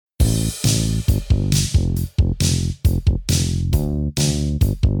I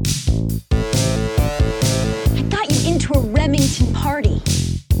got you into a Remington party.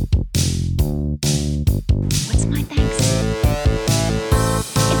 What's my thanks?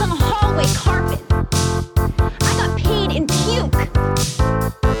 It's on the hallway carpet. I got paid in puke.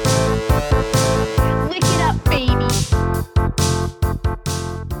 Lick it up, baby.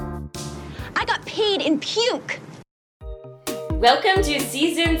 I got paid in puke. Welcome to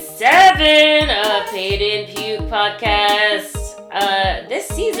Season 7 of Paid in Puke Podcast. This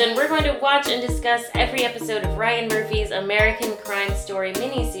season, we're going to watch and discuss every episode of Ryan Murphy's American crime story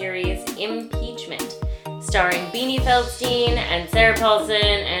miniseries, Impeachment, starring Beanie Feldstein and Sarah Paulson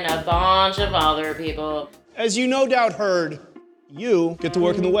and a bunch of other people. As you no doubt heard, you get to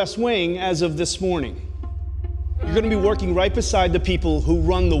work in the West Wing as of this morning. You're going to be working right beside the people who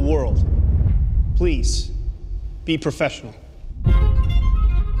run the world. Please, be professional.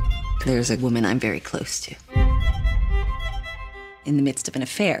 There's a woman I'm very close to. In the midst of an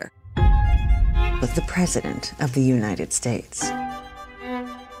affair with the President of the United States.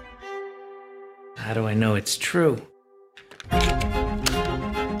 How do I know it's true?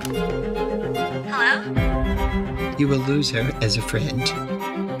 Hello? You will lose her as a friend.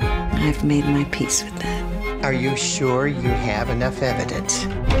 I've made my peace with that. Are you sure you have enough evidence?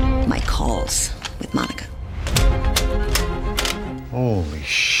 My calls with Monica. Holy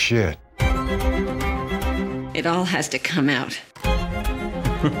shit. It all has to come out.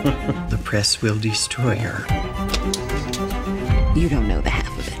 The press will destroy her. You don't know the half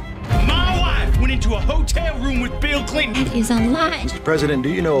of it. My wife went into a hotel room with Bill Clinton. That is a lie. President, do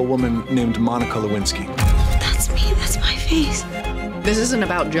you know a woman named Monica Lewinsky? That's me. That's my face. This isn't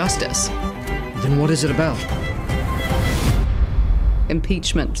about justice. Then what is it about?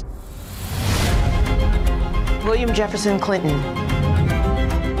 Impeachment. William Jefferson Clinton,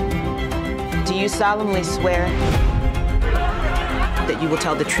 do you solemnly swear that you will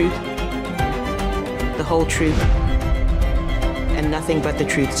tell the truth, the whole truth, and nothing but the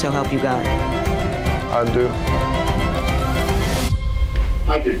truth, so help you God? I do.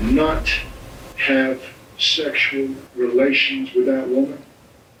 I did not have sexual relations with that woman.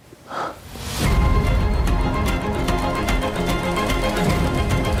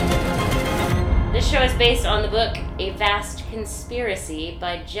 This show is based on the book A Vast Conspiracy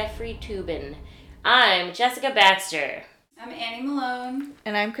by Jeffrey Toobin. I'm Jessica Baxter. I'm Annie Malone.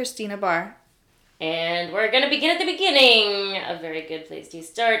 And I'm Christina Barr. And we're going to begin at the beginning. A very good place to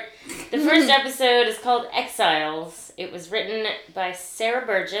start. The first episode is called Exiles. It was written by Sarah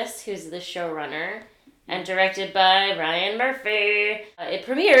Burgess, who's the showrunner, and directed by Ryan Murphy. It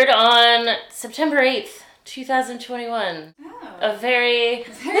premiered on September 8th, 2021. Oh. A very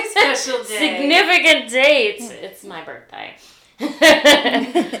special day. Significant date. It's my birthday.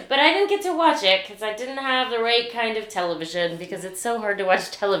 But I didn't get to watch it because I didn't have the right kind of television because it's so hard to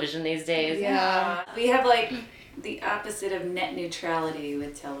watch television these days. Yeah. We have like the opposite of net neutrality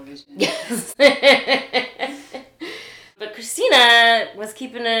with television. Yes. But Christina was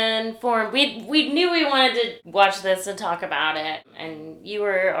keeping informed. We knew we wanted to watch this and talk about it, and you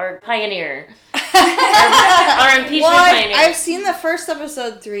were our pioneer. Our impeachment pioneer. I've seen the first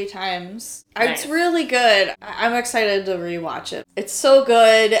episode 3 times. Nice. It's really good. I'm excited to rewatch it. It's so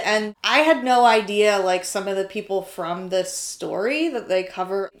good, and I had no idea, like, some of the people from this story that they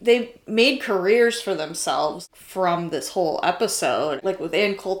cover, they made careers for themselves from this whole episode, like with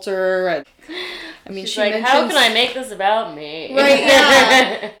Ann Coulter, and I mean, She's she like, mentions, how can I make this about me? Right,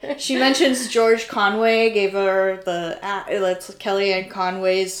 yeah. She mentions George Conway gave her that's Kellyanne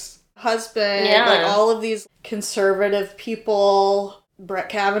Conway's husband. Yeah. Like all of these conservative people. Brett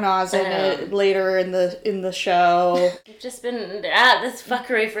Kavanaugh's in it later in the show. You've just been at this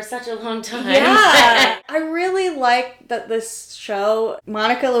fuckery for such a long time. Yeah. I really like that this show,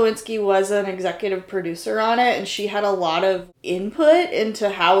 Monica Lewinsky was an executive producer on it, and she had a lot of input into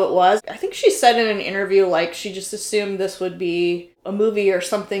how it was. I think she said in an interview, like, she just assumed this would be a movie or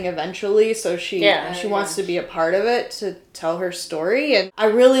something eventually, so she wants to be a part of it to tell her story, and I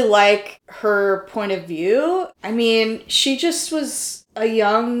really like her point of view. I mean, she just was a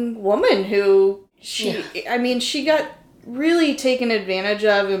young woman who she got really taken advantage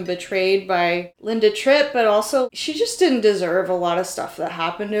of and betrayed by Linda Tripp, but also she just didn't deserve a lot of stuff that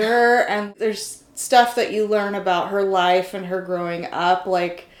happened to her, and there's stuff that you learn about her life and her growing up,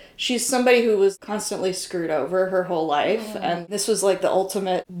 like she's somebody who was constantly screwed over her whole life, and this was like the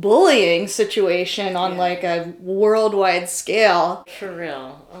ultimate bullying situation on like a worldwide scale. For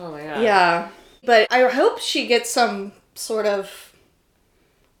real. Oh my god. Yeah. But I hope she gets some sort of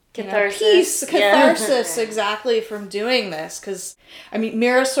peace, catharsis, exactly, from doing this. Because, I mean,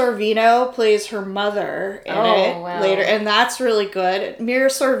 Mira Sorvino plays her mother in it later, and that's really good. Mira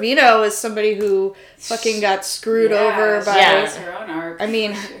Sorvino is somebody who fucking got screwed over by... her own arc. I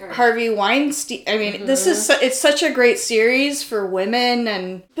mean, Harvey Weinstein. I mean, this is it's such a great series for women,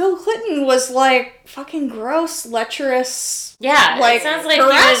 and Bill Clinton was like fucking gross, lecherous. Yeah, like, it sounds like he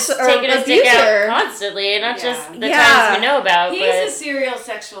was taking his dick out constantly, and not just the times we know about. He's a serial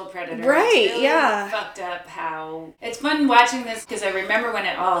sexual predator. Right, it's really fucked up how... It's fun watching this, because I remember when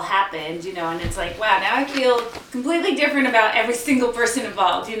it all happened, you know, and it's like, wow, now I feel completely different about every single person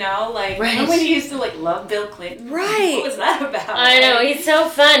involved, you know? Like, remember when you used to, like, love Bill Clinton? Right. What was that about? I know, he's so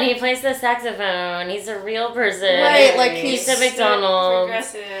fun. He plays the saxophone. He's a real person. Right, like he's at McDonald's.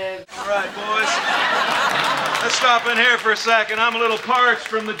 Progressive. All right, boys. Let's stop in here for a second. I'm a little parched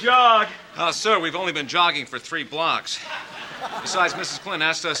from the jog. Sir, we've only been jogging for 3 blocks. Besides, Mrs. Clinton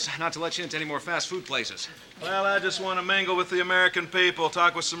asked us not to let you into any more fast food places. Well, I just want to mingle with the American people,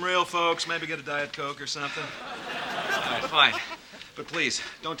 talk with some real folks, maybe get a Diet Coke or something. All right, fine. But please,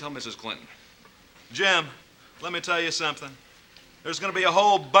 don't tell Mrs. Clinton. Jim, let me tell you something. There's going to be a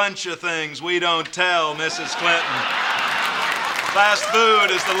whole bunch of things we don't tell Mrs. Clinton. Fast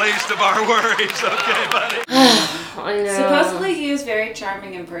food is the least of our worries, okay, buddy? I know. Supposedly he is very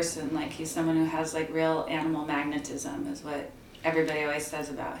charming in person. Like, he's someone who has, like, real animal magnetism, is what everybody always says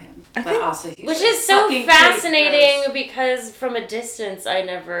about him. Which is so fascinating, because from a distance I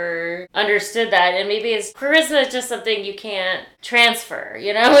never understood that, and maybe his charisma is just something you can't transfer,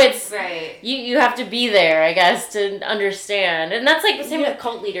 you know? It's you have to be there, I guess, to understand. And that's like the same with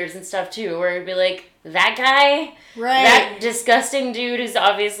cult leaders and stuff too, where it'd be like, that guy, that disgusting dude who's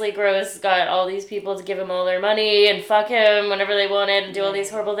obviously gross, got all these people to give him all their money and fuck him whenever they wanted and do all these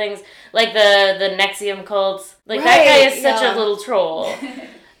horrible things, like the Nexium cults. Like, that guy is such a little troll.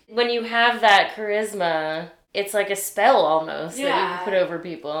 When you have that charisma, it's like a spell almost that you can put over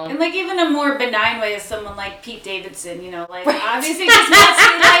people. And like even a more benign way is someone like Pete Davidson, you know, like obviously just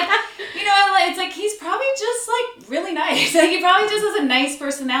mostly like, you know, it's like he's probably just like really nice. Like he probably just has a nice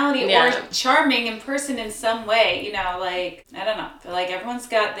personality or charming in person in some way, you know, like, I don't know. But like everyone's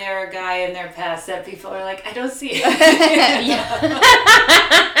got their guy in their past that people are like, I don't see it.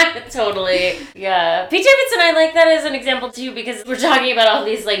 Totally. Yeah. Pete Davidson, I like that as an example too, because we're talking about all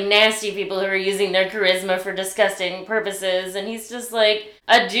these like nasty people who are using their charisma for disgusting purposes, and he's just like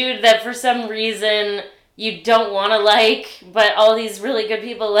a dude that for some reason you don't want to like, but all these really good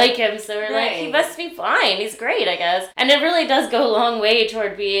people like him, so we're like, he must be fine, he's great, I guess. And it really does go a long way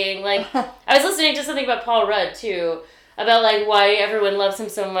toward being like, I was listening to something about Paul Rudd too, about like why everyone loves him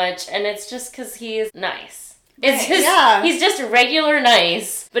so much, and it's just because he's nice. It's just, he's just regular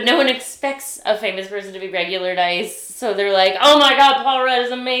nice, but no one expects a famous person to be regular nice, so they're like, oh my god, Paul Rudd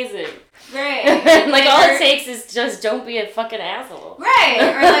is amazing. Right. Like, all it takes is just don't be a fucking asshole. Right.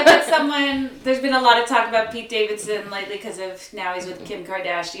 Or like when someone, there's been a lot of talk about Pete Davidson lately because of now he's with Kim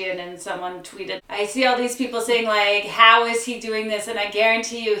Kardashian, and someone tweeted, I see all these people saying like, how is he doing this? And I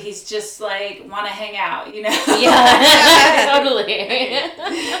guarantee you he's just like, want to hang out, you know? Yeah, totally.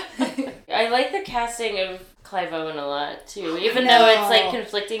 I like the casting of Clive Owen a lot too, even though it's like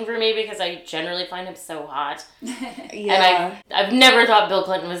conflicting for me because I generally find him so hot. And I've never thought Bill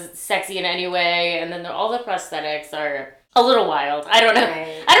Clinton was sexy in any way, and then all the prosthetics are a little wild. I don't know. I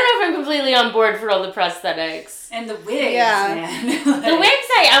don't know if I'm completely on board for all the prosthetics. And the wigs, man. The wigs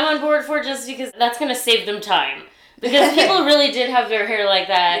I'm on board for just because that's going to save them time. Because people really did have their hair like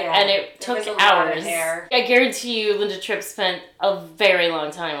that, and it took hours. I guarantee you Linda Tripp spent a very long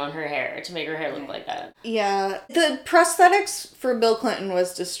time on her hair to make her hair look like that. Yeah. The prosthetics for Bill Clinton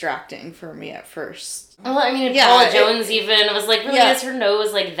was distracting for me at first. Well, I mean, Paula Jones even was like, really, is her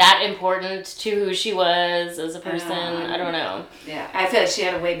nose like that important to who she was as a person? I don't know. Yeah, I feel like she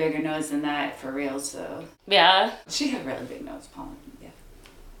had a way bigger nose than that for real, so. Yeah. She had a really big nose, Paula.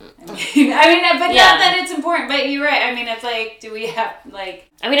 I mean, but not that it's important, but you're right. I mean, it's like, do we have, like...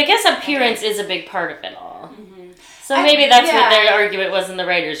 I mean, I guess appearance is a big part of it all. Mm-hmm. So maybe that's what their argument was in the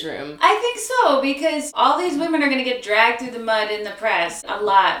writer's room. I think so, because all these women are going to get dragged through the mud in the press a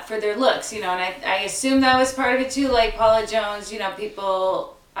lot for their looks, you know, and I assume that was part of it too, like Paula Jones, you know,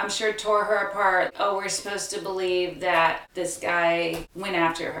 people... I'm sure tore her apart. Oh, we're supposed to believe that this guy went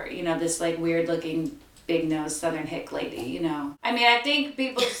after her, you know, this, like, weird-looking... big-nosed Southern hick lady, you know. I mean, I think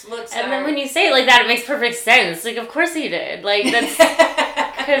people's looks And then when you say it like that, it makes perfect sense. Like, of course he did. Like, that's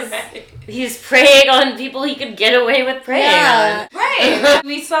Because he's preying on people he could get away with preying on. Right.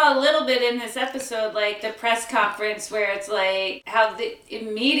 We saw a little bit in this episode, like the press conference where it's like how the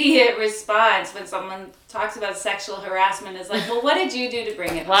immediate response when someone talks about sexual harassment is like, well, what did you do to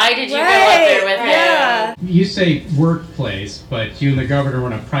bring it? Why did you go up there with him? You say workplace, but you and the governor were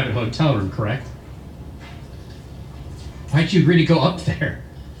in a private hotel room, correct? Why'd you agree to go up there?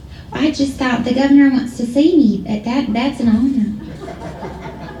 I just thought the governor wants to see me. That's an honor.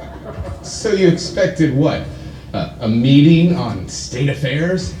 So you expected what? A meeting on state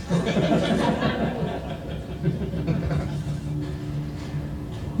affairs?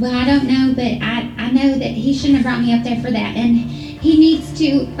 Well, I don't know, but I know that he shouldn't have brought me up there for that, and he needs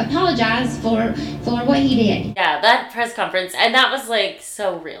to apologize for what he did. Yeah, that press conference, and that was like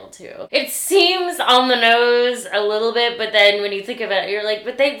so real too. It seems on the nose a little bit, but then when you think of it, you're like,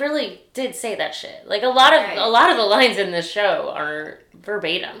 but they really did say that shit. Like a lot of the lines in this show are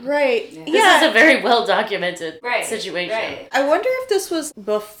verbatim. Right. This is a very well documented situation. Right. I wonder if this was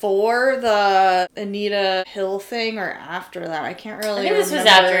before the Anita Hill thing or after that. I can't really remember. I think this was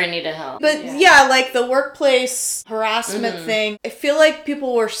after Anita Hill. But yeah, like the workplace harassment thing, I feel like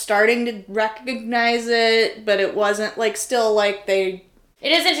people were starting to recognize it, but it wasn't like still like they...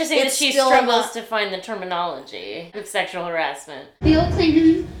 It is interesting that she struggles to find the terminology of sexual harassment. Bill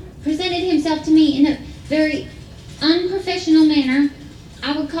Clinton presented himself to me in a very unprofessional manner.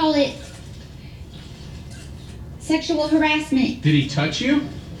 I would call it sexual harassment. Did he touch you?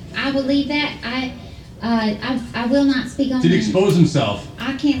 I will leave that. I will not speak on that. Did he expose himself?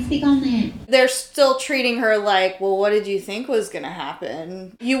 I can't speak on that. They're still treating her like, well, what did you think was going to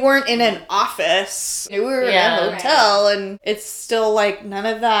happen? You weren't in an office. We were in a hotel, and it's still like none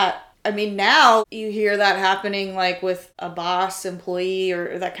of that. I mean, now you hear that happening like with a boss employee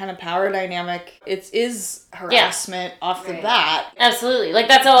or that kind of power dynamic. It is harassment off the bat. Absolutely. Like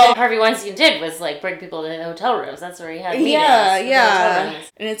that's all Harvey Weinstein did was like bring people to hotel rooms. That's where he had meetings. Yeah.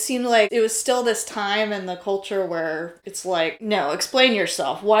 And it seemed like it was still this time in the culture where it's like, no, explain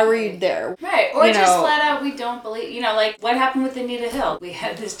yourself. Why were you there? Right. Or just flat out, we don't believe, like what happened with Anita Hill? We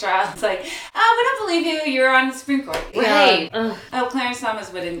had this trial. It's like, oh, we don't believe you. You're on the Supreme Court. Right. Oh, Clarence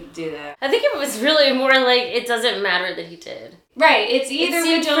Thomas wouldn't do that. I think it was really more like it doesn't matter that he did. Right. It's either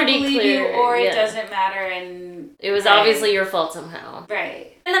we don't believe you or it yeah. doesn't matter, and it was obviously your fault somehow.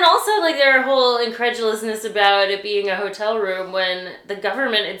 Right. And then also like their whole incredulousness about it being a hotel room when the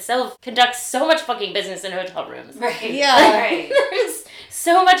government itself conducts so much fucking business in hotel rooms. Right. Yeah. Right. There's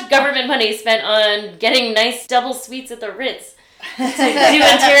so much government money spent on getting nice double suites at the Ritz. To do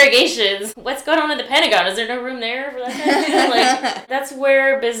interrogations. What's going on in the Pentagon? Is there no room there for that kind of thing? Like, that's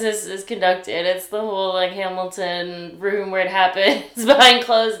where business is conducted. It's the whole like Hamilton room where it happens behind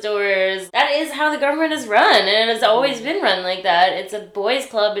closed doors. That is how the government is run, and it has always been run like that. It's a boys'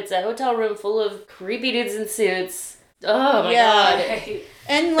 club. It's a hotel room full of creepy dudes in suits. Oh my god.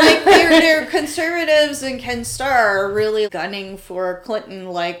 And like they're conservatives and Ken Starr are really gunning for Clinton,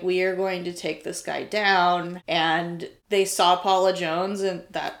 like we are going to take this guy down, and they saw Paula Jones in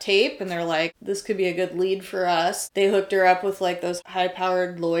that tape and they're like, this could be a good lead for us. They hooked her up with like those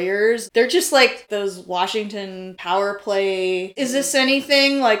high-powered lawyers. They're just like those Washington power play, is this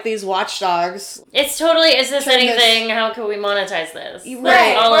anything? Like these watchdogs. It's totally, is this anything? How can we monetize this?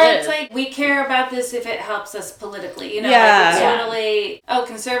 Right. All Or it it's is. like, we care about this if it helps us politically. Yeah. Like it's totally, oh,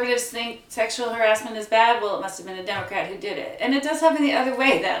 conservatives think sexual harassment is bad. Well, it must have been a Democrat who did it. And it does happen the other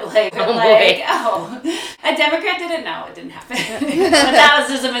way that like, a Democrat did it? No, it didn't happen. But that was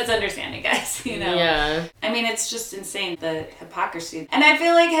just a misunderstanding, guys. Yeah. I mean, it's just insane, the hypocrisy. And I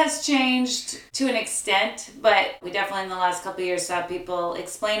feel like has changed to an extent, but we definitely in the last couple of years saw people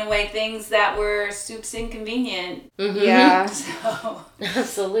explain away things that were soups inconvenient. Mm-hmm. Yeah. So.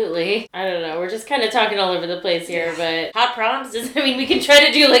 Absolutely. I don't know. We're just kind of talking all over the place here, but hot proms? We can try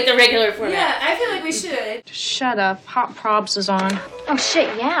to do like the regular format. Yeah, I feel like we should. Shut up. Hot probs is on. Oh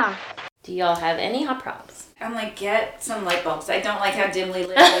shit, yeah. Do y'all have any hot props? I'm like, get some light bulbs. I don't like how dimly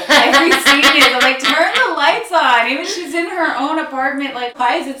lit every scene is. I'm like, turn the lights on. Even she's in her own apartment. Like,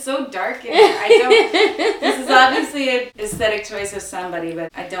 why is it so dark in here? This is obviously an aesthetic choice of somebody,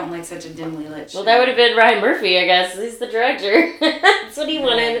 but I don't like such a dimly lit show. Well, that would have been Ryan Murphy, I guess. He's the director. That's what he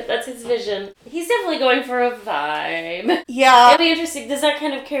wanted. That's his vision. He's definitely going for a vibe. Yeah. It'll be interesting. Does that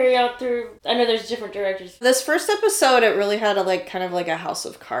kind of carry out through... I know there's different directors. This first episode, it really had a like kind of like a House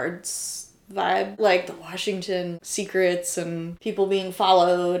of Cards vibe, like the Washington secrets and people being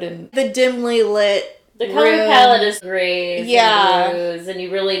followed and the dimly lit The color palette is gray, yeah, blues, and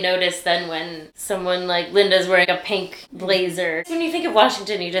you really notice then when someone like Linda's wearing a pink blazer. When you think of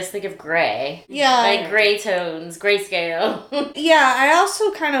Washington, you just think of gray. Yeah. Like gray tones, grayscale. Yeah, I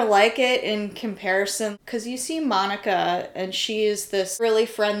also kind of like it in comparison because you see Monica and she is this really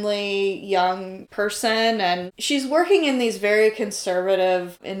friendly young person and she's working in these very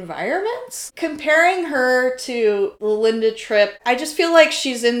conservative environments. Comparing her to Linda Tripp, I just feel like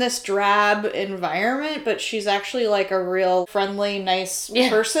she's in this drab environment, but she's actually like a real friendly, nice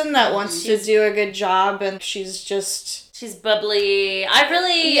person that wants to do a good job, and she's bubbly. I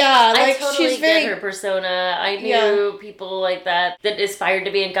totally she's get her persona. I knew people like that aspired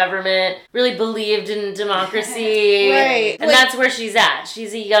to be in government, really believed in democracy. Right. And that's where she's at.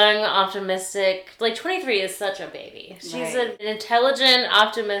 She's a young, optimistic, 23 is such a baby. She's an intelligent,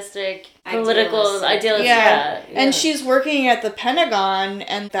 optimistic, political idealist. Yeah. And she's working at the Pentagon,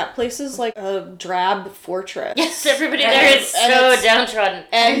 and that place is like a drab fortress. Yes, everybody there is so downtrodden.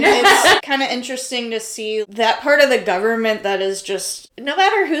 And it's kind of interesting to see that part of the government that is just, no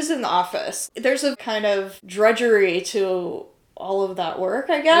matter who's in the office, there's a kind of drudgery to all of that work,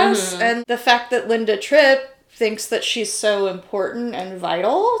 I guess. Mm-hmm. And the fact that Linda Tripp thinks that she's so important and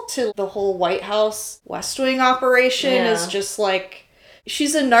vital to the whole White House West Wing operation is just like,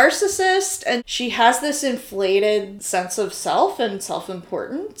 she's a narcissist and she has this inflated sense of self and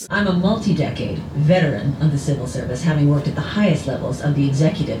self-importance. I'm a multi-decade veteran of the civil service, having worked at the highest levels of the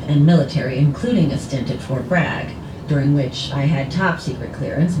executive and military, including a stint at Fort Bragg, during which I had top secret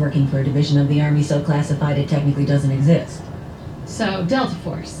clearance working for a division of the Army so classified it technically doesn't exist. So, Delta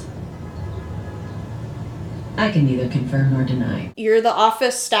Force. I can neither confirm nor deny. You're the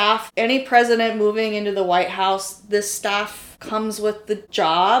office staff. Any president moving into the White House, this staff comes with the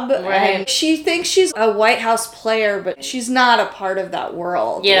job. Right. And she thinks she's a White House player, but she's not a part of that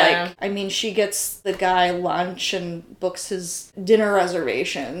world. Yeah. She gets the guy lunch and books his dinner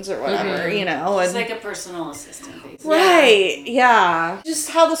reservations or whatever, you know. It's and like a personal assistant, basically. Right, yeah. Just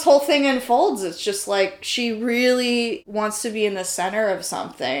how this whole thing unfolds, it's just like she really wants to be in the center of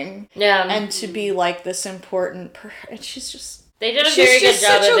something. Yeah. And to be like this important and she's just... They did a very good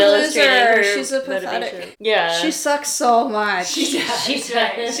job of illustrating her. She's a pathetic. Motivation. Yeah. She sucks so much. She's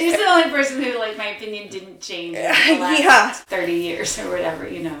right. She's the only person who, my opinion didn't change in the last 30 years or whatever,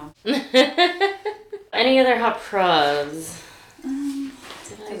 you know. Any other hot probs?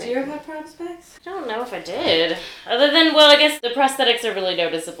 Did you have hot probs, Bex? I don't know if I did. Other than, I guess the prosthetics are really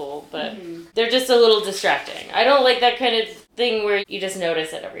noticeable, but they're just a little distracting. I don't like that kind of thing where you just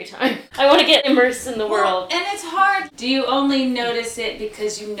notice it every time. I want to get immersed in the world. And it's hard. Do you only notice it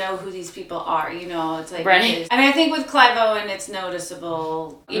because you know who these people are? You know, it's like... Right. And I think with Clive Owen, it's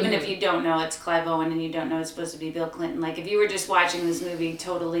noticeable. Even if you don't know it's Clive Owen and you don't know it's supposed to be Bill Clinton. Like, if you were just watching this movie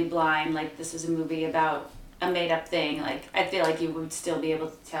totally blind, like, this is a movie about a made-up thing, like, I feel like you would still be able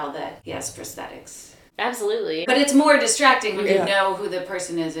to tell that he has prosthetics. Absolutely. But it's more distracting when you know who the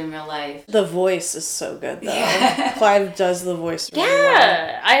person is in real life. The voice is so good, though. Yeah. Clive does the voice really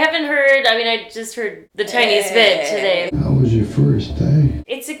well. I haven't heard, I just heard the tiniest bit today. How was your first day?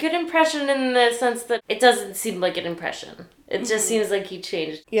 It's a good impression in the sense that it doesn't seem like an impression. It just seems like he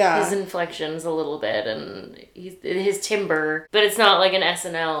changed his inflections a little bit and his timbre, but it's not like an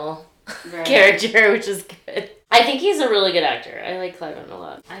SNL character, which is good. I think he's a really good actor. I like Clive Owen a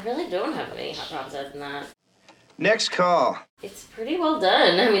lot. I really don't have any hot problems other than that. Next call. It's pretty well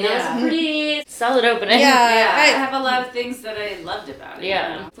done. That was a pretty solid opening. Yeah, I have a lot of things that I loved about it.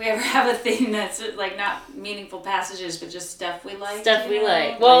 Yeah. You know? If we ever have a thing that's like not meaningful passages, but just stuff we like. Stuff we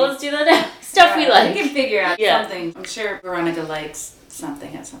like. Well, let's do that now. Stuff we like. We can figure out something. I'm sure Veronica likes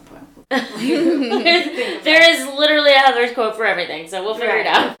something at some point. There is literally a Heather's quote for everything, so we'll figure it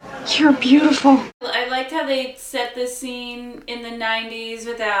out. You're beautiful. I liked how they set this scene in the 90s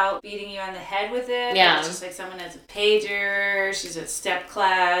without beating you on the head with it. Yeah. It's just like someone has a pager, she's at step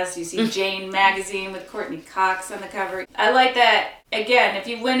class, you see Jane magazine with Courtney Cox on the cover. I like that. Again, if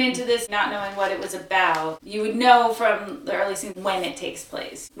you went into this not knowing what it was about, you would know from the early scenes when it takes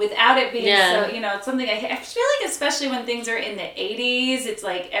place. Without it being so, it's something I feel like, especially when things are in the 80s, it's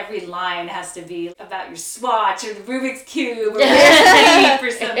like every line has to be about your swatch or the Rubik's Cube or tape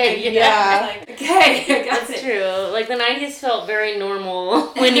or something. Like, okay, I got That's true. Like, the 90s felt very normal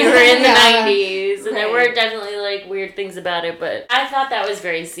when you were in the 90s, and there were definitely, weird things about it, but I thought that was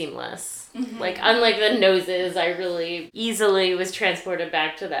very seamless. Like, unlike the noses, I really easily was transported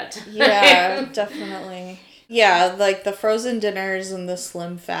back to that time. Yeah, definitely. Yeah, like the frozen dinners and the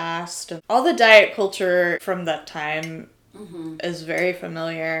Slim Fast. And all the diet culture from that time is very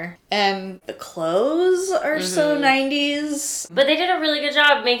familiar. And the clothes are so 90s. But they did a really good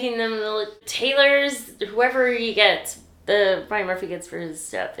job making them tailors, whoever he gets. The Brian Murphy gets for his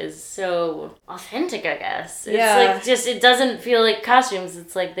stuff is so authentic, I guess. It's like just, it doesn't feel like costumes.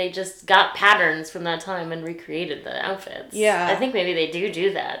 It's like they just got patterns from that time and recreated the outfits. Yeah. I think maybe they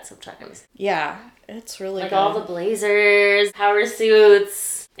do that sometimes. Yeah, it's really like good. all the blazers, power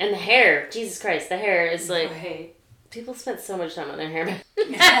suits, and the hair. Jesus Christ, the hair is like... Right. People spent so much time on their hair.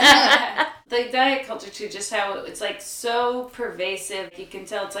 The diet culture too, just how it's like so pervasive. You can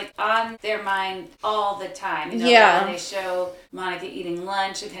tell it's like on their mind all the time. You know, Yeah. when they show Monica eating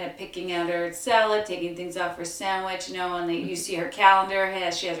lunch and kind of picking out her salad, taking things off her sandwich, you know, and you see her calendar,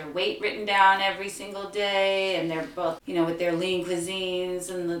 she has her weight written down every single day, and they're both, you know, with their lean cuisines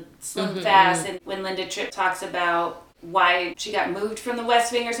and the slim fast. And when Linda Tripp talks about why she got moved from the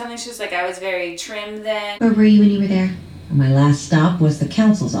West Wing or something, she was like, I was very trim then. Where were you when you were there? My last stop was the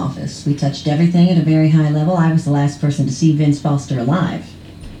council's office. We touched everything at a very high level. I was the last person to see Vince Foster alive.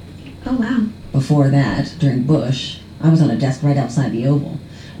 Oh, wow. Before that, during Bush, I was on a desk right outside the Oval.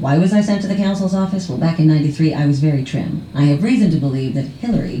 Why was I sent to the council's office? Well, back in '93, I was very trim. I have reason to believe that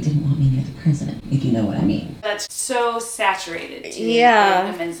Hillary didn't want me near the president, if you know what I mean. That's so saturated too Yeah.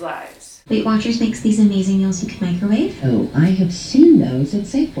 in women's lives. Weight Watchers makes these amazing meals you can microwave. Oh, I have seen those at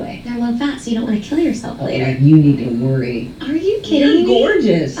Safeway. They're low fat, so you don't want to kill yourself later. You need to worry. Are you kidding me? You're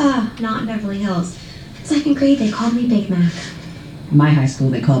gorgeous. Not in Beverly Hills. Second grade, they called me Big Mac. In my high school,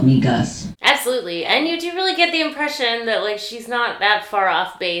 they called me Gus. Absolutely. And you do really get the impression that, like, she's not that far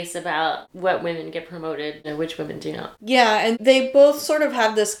off base about what women get promoted and which women do not. Yeah, and they both sort of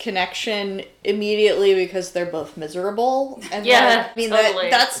have this connection immediately because they're both miserable. And Yeah, I mean, totally.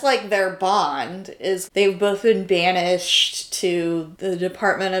 that's like their bond, is they've both been banished to the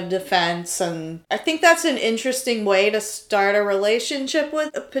Department of Defense. And I think that's an interesting way to start a relationship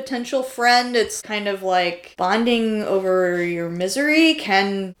with a potential friend. It's kind of like bonding over your misery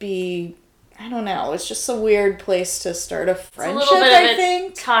can be... I don't know. It's just a weird place to start a friendship, it's a little bit I of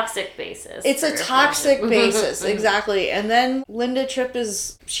think. a toxic basis. It's a for toxic friendship. basis, exactly. And then Linda Tripp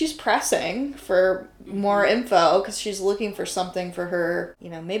she's pressing for more info because she's looking for something for her. You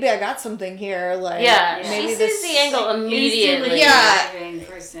know, maybe I got something here. Like, maybe she sees the angle immediately.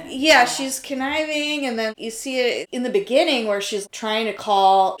 Yeah, she's conniving, and then you see it in the beginning where she's trying to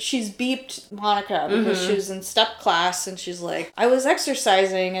call. She's beeped Monica because she was in step class, and she's like, I was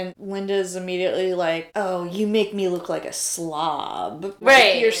exercising, and Linda's immediately like, oh, you make me look like a slob. Like,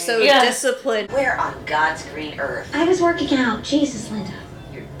 Right. you're so Yeah. disciplined. Where on God's green earth? I was working out. Jesus, Linda.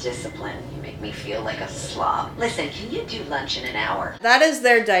 You're disciplined. You make me feel like a slob. Listen, can you do lunch in an hour? That is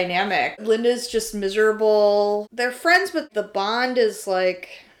their dynamic. Linda's just miserable. They're friends, but the bond is like...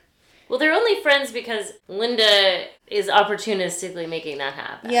 Well, they're only friends because Linda is opportunistically making that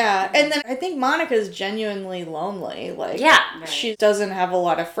happen. Yeah, and then I think Monica's genuinely lonely. Like, Yeah. she doesn't have a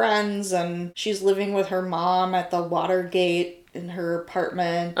lot of friends, and she's living with her mom at the Watergate in her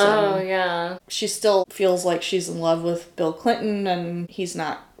apartment. Oh, and yeah. she still feels like she's in love with Bill Clinton, and he's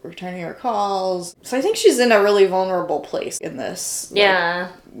not returning her calls. So I think she's in a really vulnerable place in this. Like, Yeah.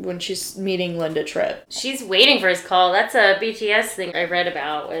 when she's meeting Linda Tripp. She's waiting for his call. That's a BTS thing I read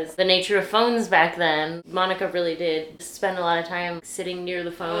about, was the nature of phones back then. Monica really did spend a lot of time sitting near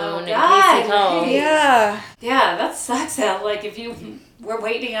the phone in case he called. Yeah. Yeah, that sucks out. Like, if you were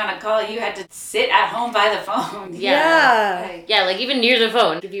waiting on a call, you had to sit at home by the phone. Yeah. Like, Yeah, like even near the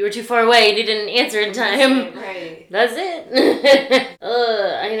phone. If you were too far away and you didn't answer in time. Right. That's it.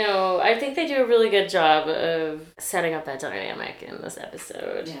 I know. I think they do a really good job of setting up that dynamic in this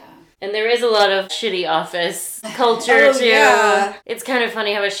episode. Yeah. And there is a lot of shitty office culture, too. Yeah. It's kind of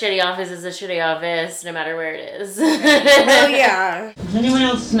funny how a shitty office is a shitty office, no matter where it is. Oh, yeah. Is anyone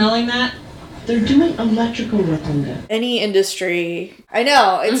else smelling that? They're doing electrical work, Linda. Any industry. I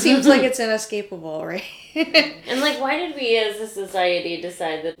know. It seems like it's inescapable, right? And, like, why did we as a society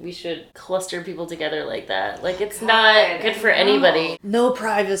decide that we should cluster people together like that? Like, it's not good for anybody. No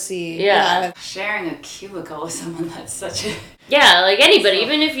privacy. Yeah. Sharing a cubicle with someone that's such a... Yeah, like anybody,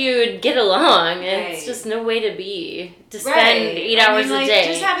 even if you would get along, it's Right. just no way to be. To spend Right. 8 hours like, a day.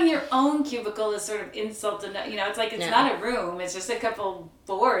 Just having your own cubicle is sort of insult enough. You know, it's like it's not a room. It's just a couple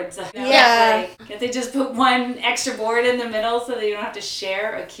boards. You know? Yeah. Like, can't they just put one extra board in the middle so that you don't have to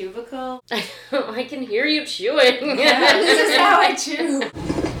share a cubicle? I can hear you chewing. Yeah, this is how I chew.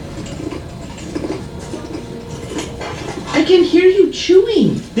 I can hear you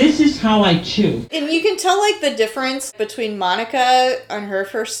chewing. This is how I chew. And you can tell, like, the difference between Monica on her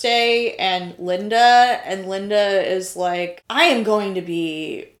first day and Linda. And Linda is like, I am going to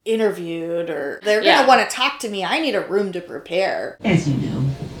be interviewed, or they're going to want to talk to me. I need a room to prepare. As you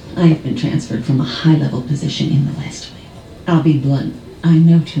know, I have been transferred from a high-level position in the West Wing. I'll be blunt. I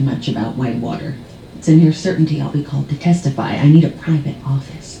know too much about Whitewater. It's a near certainty I'll be called to testify. I need a private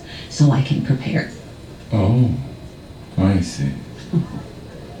office so I can prepare. Oh, I see.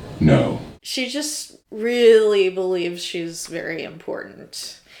 No. She just really believes she's very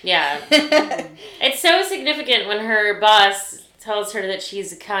important. Yeah. It's so significant when her boss tells her that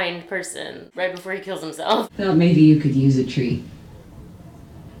she's a kind person right before he kills himself. Thought maybe you could use a treat.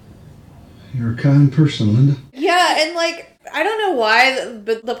 You're a kind person, Linda. Yeah, and like, I don't know why,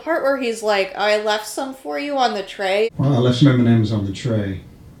 but the part where he's like, I left some for you on the tray. Well, I left some M&Ms on the tray.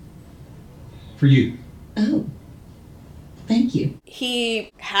 For you. Oh. Thank you.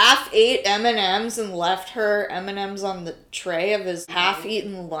 He half ate M&Ms and left her M&Ms on the tray of his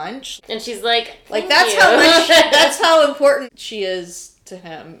half-eaten lunch. And she's like, that's you. how much, that's how important she is to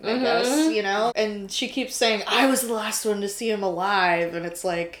him, I guess, you know? And she keeps saying, I was the last one to see him alive. And it's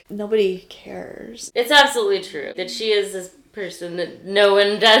like, nobody cares. It's absolutely true that she is this person that no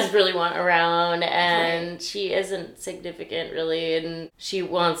one does really want around, and she isn't significant really, and she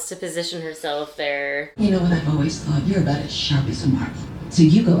wants to position herself there. You know what I've always thought? You're about as sharp as a marble. So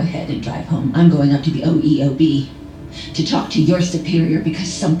you go ahead and drive home. I'm going up to the OEOB to talk to your superior because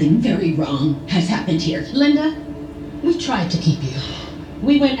something very wrong has happened here. Linda, we tried to keep you.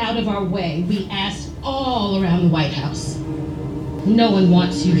 We went out of our way. We asked all around the White House. No one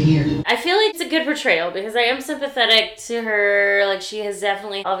wants you here. I feel like it's a good portrayal because I am sympathetic to her. Like, she has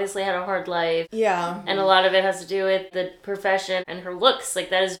definitely obviously had a hard life. Yeah. And a lot of it has to do with the profession and her looks.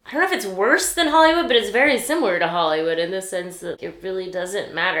 Like, that is, I don't know if it's worse than Hollywood, but it's very similar to Hollywood in the sense that it really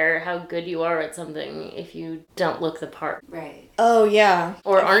doesn't matter how good you are at something if you don't look the part. Right. Oh, yeah.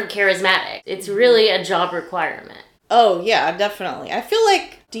 Or aren't charismatic. It's really a job requirement. Oh, yeah, definitely. I feel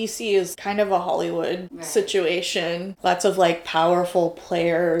like DC is kind of a Hollywood situation. Lots of, like, powerful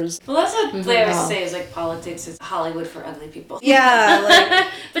players. Well, that's what they always say is, like, politics is Hollywood for ugly people. Yeah, like...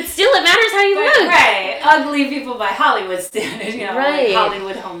 But still, it matters how you look. Right. Ugly people by Hollywood standards, you know, right. Like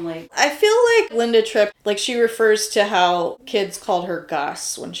Hollywood homely. I feel like Linda Tripp, like, she refers to how kids called her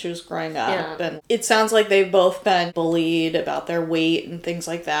Gus when she was growing up. Yeah. And it sounds like they've both been bullied about their weight and things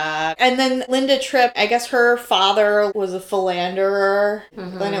like that. And then Linda Tripp, I guess her father was a philanderer.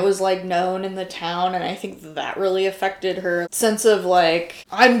 Then it was, like, known in the town, and I think that really affected her sense of, like,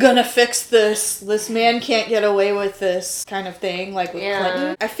 I'm gonna fix this. This man can't get away with this kind of thing, like with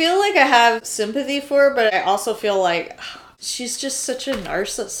Clinton. I feel like I have sympathy for her, but I also feel like she's just such a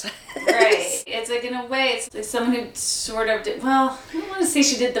narcissist. Right. It's like, in a way, it's like someone who sort of did, well, I don't want to say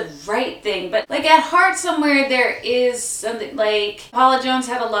she did the right thing, but like at heart somewhere there is something, like Paula Jones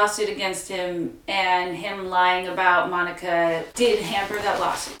had a lawsuit against him, and him lying about Monica did hamper that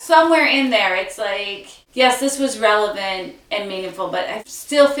lawsuit. Somewhere in there, it's like, yes, this was relevant and meaningful, but I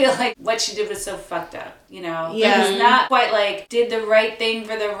still feel like what she did was so fucked up, you know? Yeah. It's not quite like did the right thing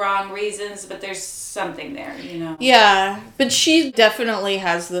for the wrong reasons, but there's something there, you know? Yeah, but she definitely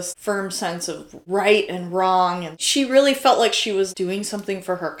has this firm sense of right and wrong, and she really felt like she was doing something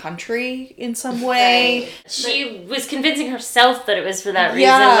for her country in some way. Right. She was convincing herself that it was for that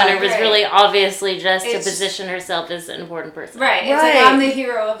reason when it was really obviously just to position herself as an important person. Right. It's like, I'm the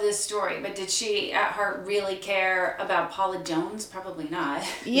hero of this story, but did she at heart really care about Paula Jones? Probably not.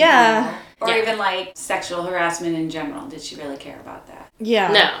 Yeah. Or even like sexual harassment in general. Did she really care about that?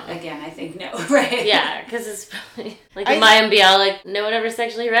 Yeah. No. Again, I think no. Right. Yeah, because it's probably like in my MBL, like, no one ever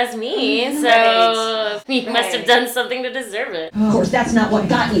sexually harassed me, so you must have done something to deserve it. Of course, that's not what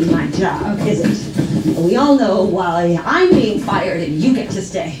got you my job, is it? We all know why I'm being fired and you get to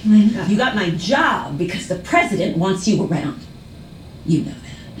stay. You got my job because the president wants you around. You know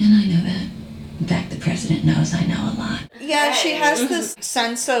that. And I know that. In fact, the president knows I know a lot. Yeah, she has this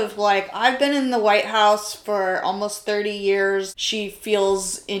sense of, like, I've been in the White House for almost 30 years. She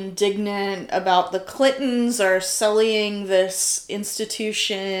feels indignant about the Clintons are sullying this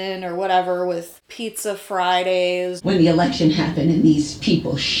institution or whatever with Pizza Fridays. When the election happened and these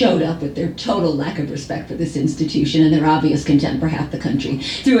people showed up with their total lack of respect for this institution and their obvious contempt for half the country,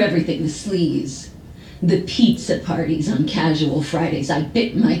 threw everything the sleaze. The pizza parties on casual Fridays, I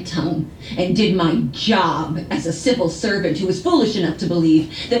bit my tongue and did my job as a civil servant who was foolish enough to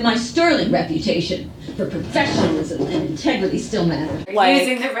believe that my sterling reputation for professionalism and integrity still mattered. Like-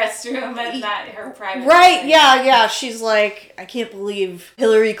 Using the restroom and not her private. Right, space. yeah. She's like, I can't believe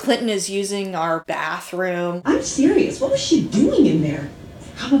Hillary Clinton is using our bathroom. I'm serious. What was she doing in there?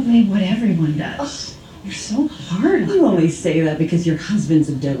 Probably what everyone does. You're so hard on You always say that because your husband's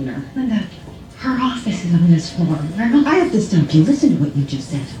a donor. Linda. Her office is on this floor. I have to stop you. Listen to what you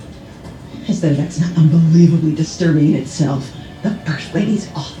just said. As though that's not unbelievably disturbing in itself. The First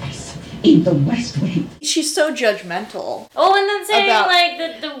Lady's office in the West Wing. She's so judgmental. Oh, and then saying, About-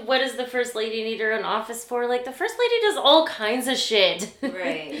 like, the what does the First Lady need her in office for? Like, the First Lady does all kinds of shit.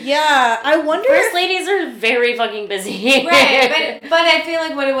 Right. Yeah, I wonder First Ladies are very fucking busy. Right, but I feel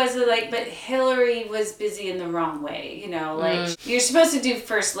like what it was like, but Hillary was busy in the wrong way, you know, like, you're supposed to do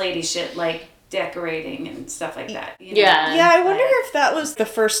First Lady shit, like, decorating and stuff like that. You know? Yeah, I wonder if that was the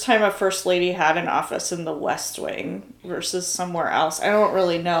first time a First Lady had an office in the West Wing versus somewhere else. I don't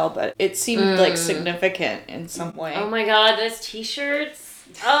really know, but it seemed like significant in some way. Oh my god, those t-shirts.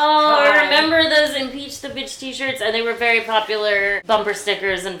 Oh, I remember those Impeach the Bitch t-shirts, and they were very popular bumper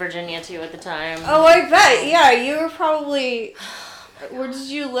stickers in Virginia too at the time. Oh, I bet. Yeah, you were probably... Where did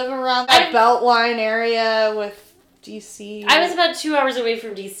you live around that Beltline area with D.C.? I was about 2 hours away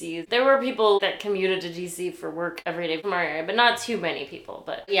from D.C. There were people that commuted to D.C. for work every day from our area, but not too many people.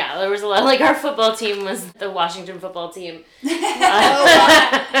 But yeah, there was a lot. Like, our football team was the Washington football team. Because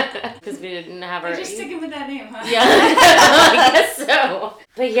we didn't have our... You're just sticking with that name, huh? Yeah, I guess so.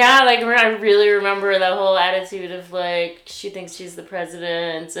 But yeah, like, I really remember the whole attitude of, like, she thinks she's the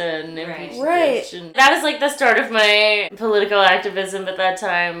president and impeach the bitch. And that was, like, the start of my political activism at that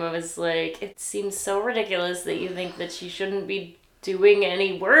time. I was like, it seems so ridiculous that you think that she shouldn't be doing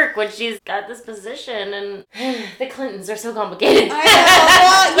any work when she's got this position, and the Clintons are so complicated. I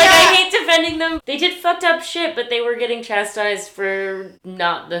know, like, I hate defending them. They did fucked up shit, but they were getting chastised for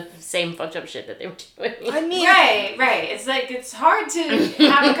not the same fucked up shit that they were doing. I mean... Right. It's like, it's hard to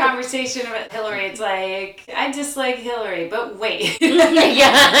have a conversation about Hillary. It's like, I dislike Hillary, but wait.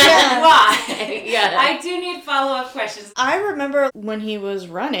 Why? Yeah. I do need follow-up questions. I remember when he was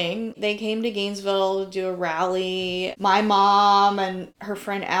running, they came to Gainesville to do a rally. My mom and her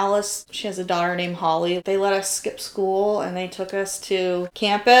friend Alice, she has a daughter named Holly, they let us skip school and they took us to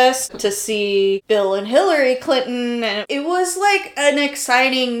campus to see Bill and Hillary Clinton, and it was like an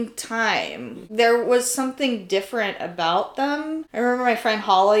exciting time. There was something different about them. I remember my friend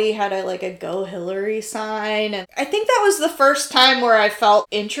Holly had a Go Hillary sign, and I think that was the first time where I felt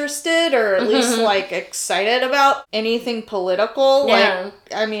interested, or at least like excited about anything political. Yeah. Like,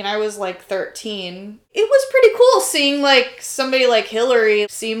 I mean, I was like 13. It was pretty cool seeing like somebody like Hillary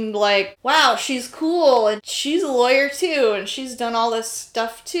seemed like, wow, she's cool and she's a lawyer too and she's done all this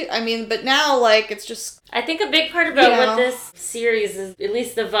stuff too. I mean, but now like it's just... I think a big part about what this series is, at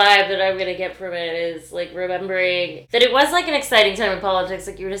least the vibe that I'm going to get from it, is like remembering that it was like an exciting time in politics,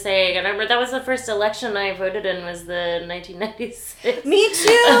 like you were saying. And I remember that was the first election I voted in, was the 1996. Me too!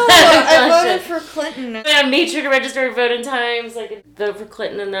 I voted for Clinton. I made sure to register and vote in time so I could vote for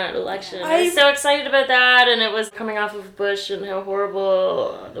Clinton in that election. I was so excited about that, and it was coming off of Bush and how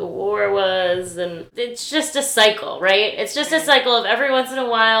horrible the war was. And it's just a cycle, right? It's just a cycle of every once in a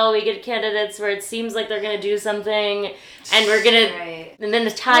while we get candidates where it seems like they're going to do something, and we're going to, and then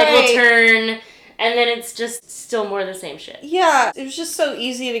the tide will turn, and then it's just still more the same shit. Yeah, it was just so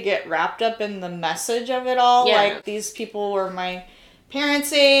easy to get wrapped up in the message of it all. Yeah. Like, these people were my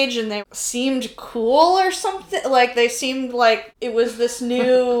parents' age, and they seemed cool or something. Like, they seemed like it was this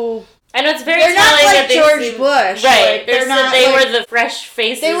new... I know, it's very they're telling not like that they George seem, Bush. Right, Like, they're not they like, were the fresh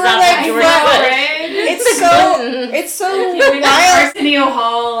faces they were of like George Bush. It's so wild. Arsenio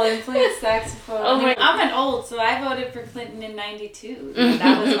Hall and played saxophone. Oh my- I'm an old, so I voted for Clinton in 92.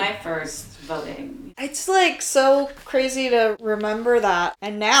 That was my first voting. It's like so crazy to remember that.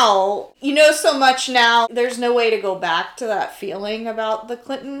 And now, you know so much now, there's no way to go back to that feeling about the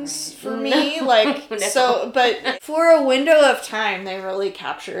Clintons for me. No. Like, No. so, but for a window of time, they really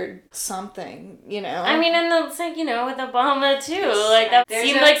captured something, you know? I mean, and it's like, you know, with Obama too, like that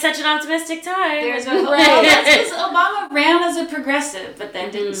seemed like such an optimistic time. There's a well, that's because Obama ran as a progressive, but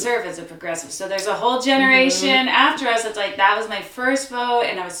then didn't serve as a progressive. So there's a whole generation after us that's like, that was my first vote,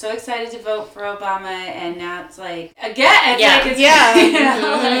 and I was so excited to vote for Obama, and now it's like, again, you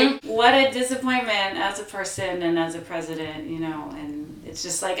know, like, what a disappointment as a person and as a president, you know, and it's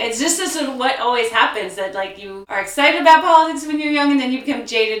just like, it's just this is what always happens, that like you are excited about politics when you're young, and then you become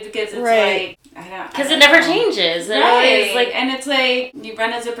jaded because it's like, Because it never changes. It always, like, and it's like you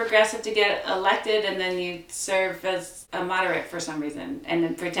run as a progressive to get elected, and then you serve as a moderate for some reason, and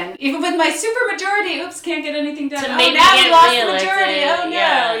then pretend even with my super majority, oops, can't get anything done. To Oh, maybe now we get lost the reelected. majority. Oh no,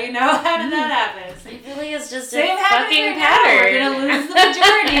 Yeah. you know how did that happen? It really is just Same a fucking pattern. We're gonna lose the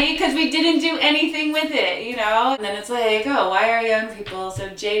majority because we didn't do anything with it, you know. And then it's like, oh, why are young people so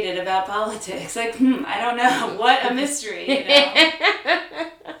jaded about politics? Like, I don't know. What a mystery, you know.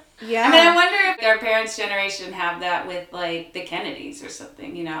 Yeah. I mean, I wonder if our parents' generation have that with, like, the Kennedys or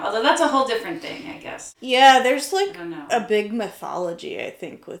something, you know? Although that's a whole different thing, I guess. Yeah, there's, like, a big mythology, I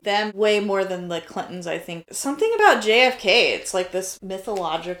think, with them. Way more than the Clintons, I think. Something about JFK. It's, like, this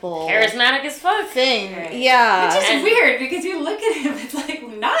mythological... Charismatic as fuck. Thing. Right. Yeah. Which is weird, because you look at him, it's, like,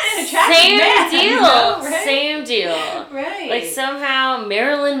 not an attractive Same man. deal. You know, right? Same deal. Right. Like, somehow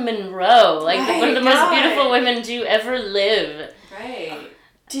Marilyn Monroe, like, one of the most God. beautiful women to ever live. Right.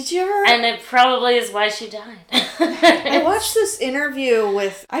 Did you ever... And it probably is why she died. I watched this interview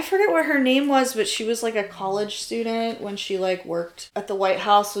with... I forget what her name was, but she was like a college student when she like worked at the White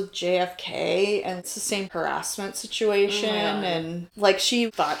House with JFK, and it's the same harassment situation, and like she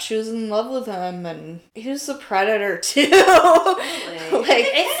thought she was in love with him, and he was a predator too. Like,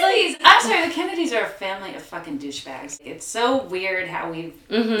 I'm sorry, the Kennedys are a family of fucking douchebags. It's so weird how we've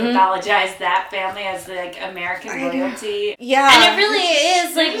mythologized that family as like American royalty. Yeah. And it really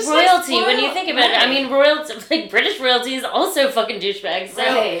is like just, royalty like, when you think about it. I mean, royalty, like British royalty is also fucking douchebags. So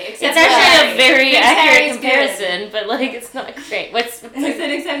it's actually a very accurate comparison, but like it's not great. What's I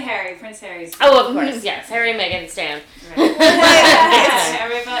said except Harry, Prince Harry's. Oh, of course, yes, Harry, Meghan, Stan.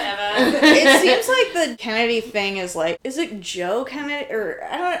 It seems like the Kennedy thing is like, is it Joe Kennedy or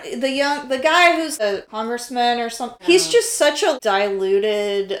I don't know, the guy who's a congressman or something. He's just such a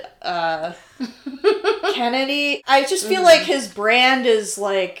diluted Kennedy. I just feel like his brand is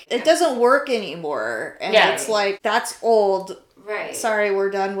like it doesn't work anymore, and it's like that's old. Right. Sorry, we're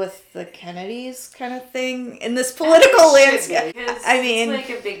done with the Kennedys kind of thing in this political landscape. I mean, it's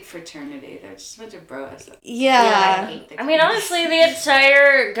like a big fraternity. They're just a bunch of bros. Yeah. I mean, honestly, the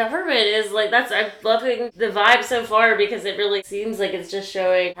entire government is like, I'm loving the vibe so far because it really seems like it's just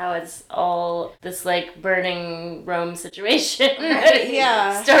showing how it's all this like burning Rome situation.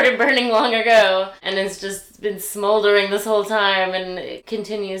 Yeah. Started burning long ago and it's just been smoldering this whole time and it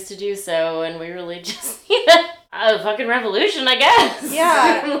continues to do so, and we really just need a fucking revolution, I guess.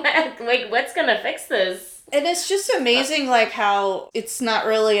 Yeah. Like, what's gonna fix this? And it's just amazing, like, how it's not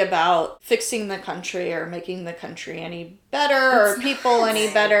really about fixing the country or making the country any better or people any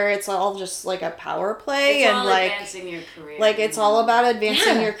better. It's all just, like, a power play. It's and all like, advancing your career. Like, it's all about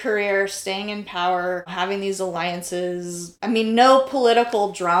advancing your career, staying in power, having these alliances. I mean, no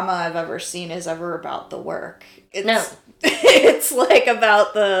political drama I've ever seen is ever about the work. It's, like,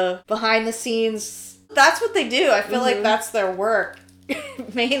 about the behind the scenes. That's what they do. I feel like that's their work,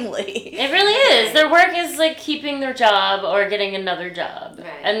 mainly. It really is. Their work is like keeping their job or getting another job. Right.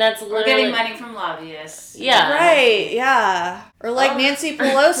 And that's literally... Or getting money from lobbyists. Yeah. Right, yeah. Or like Nancy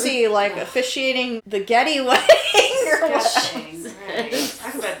Pelosi, like officiating the Getty wedding. Disgusting. Right.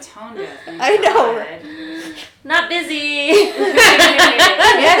 Talk about tone deaf. I know. Not busy.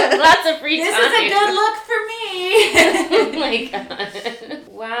 Yeah, lots of free time. This is a good look for me. Oh my god.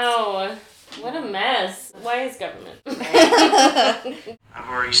 Wow. What a mess. Why is government? I've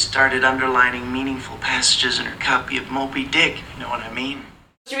already started underlining meaningful passages in her copy of Moby Dick, if you know what I mean.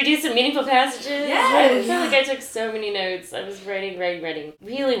 Should we do some meaningful passages? Yes. I feel like I took so many notes. I was writing.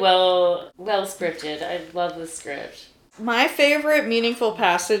 Really well scripted. I love the script. My favorite meaningful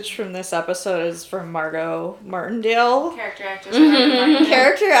passage from this episode is from Margot Martindale. Character actress.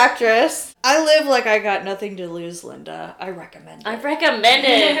 Character actress. I live like I got nothing to lose, Linda. I recommend it. I recommend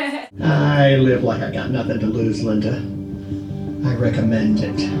it. I live like I got nothing to lose, Linda. I recommend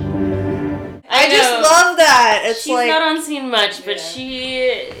it. I just love that. It's She's like not on scene much, but she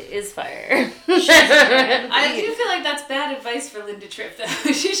is fire. I do feel like that's bad advice for Linda Tripp, though.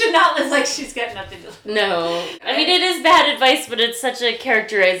 She should not live like she's got nothing to lose. No. I mean, it is bad advice, but it's such a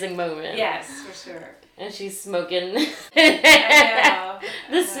characterizing moment. Yes, for sure. And she's smoking. I know.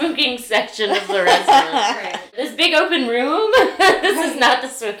 The smoking section of the restaurant. Right. This big open room. This is not the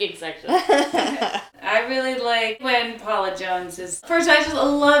smoking section. I really like when Paula Jones is... First, I just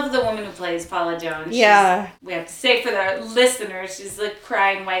love the woman who plays Paula Jones. Yeah. We have to say for the listeners, she's the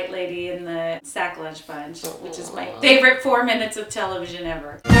crying white lady in the Sack Lunch Bunch, which is my favorite 4 minutes of television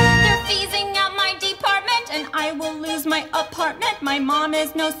ever. They're phasing out my department and I will lose my apartment. My mom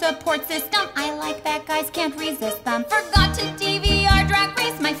is no support system. I like that guys can't resist them. Forgot to DVR Drag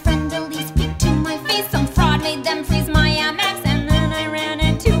Race. My friend Elise peeked to my face. Some fraud made them freeze my Amex and then I ran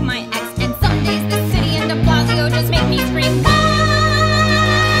into my ex. And some days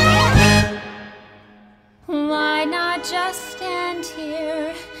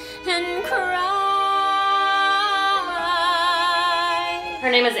and cry. Her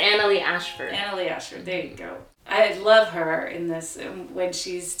name is Annalee Ashford. Annalee Ashford, there you go. I love her in this when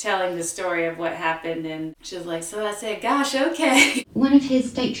she's telling the story of what happened, and she's like, so I said, gosh, okay. One of his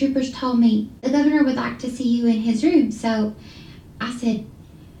state troopers told me, the governor would like to see you in his room. So I said,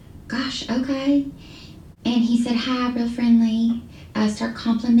 gosh, okay. And he said, hi, real friendly. Start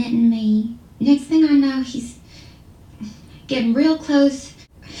complimenting me. Next thing I know, he's getting real close.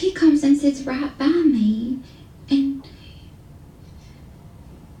 He comes and sits right by me. And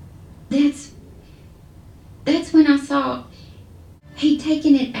that's when I saw he'd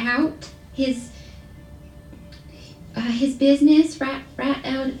taken it out, his business right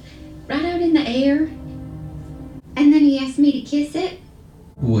out in the air. And then he asked me to kiss it.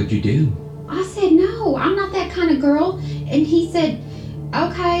 What'd you do? I said, no, I'm not that kind of girl. And he said,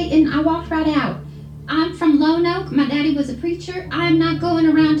 okay, and I walked right out. I'm from Lone Oak. My daddy was a preacher. I'm not going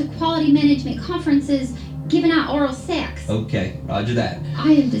around to quality management conferences giving out oral sex. Okay, roger that.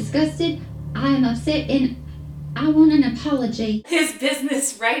 I am disgusted. I am upset, and I want an apology. His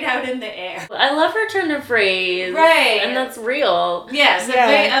business right out in the air. I love her turn of phrase. Right. And that's real. Yes,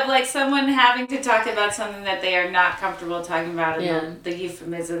 of like someone having to talk about something that they are not comfortable talking about, and the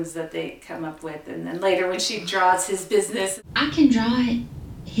euphemisms that they come up with. And then later when she draws his business. I can draw it,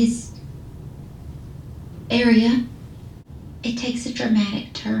 his area. It takes a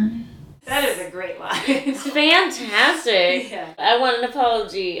dramatic turn. That is a great line. It's fantastic. Yeah. I want an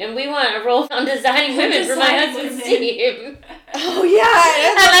apology, and we want a role on designing women for my husband's team. Oh yeah,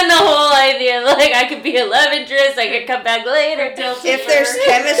 and then the whole idea, like I could be a love interest, I could come back later. If there's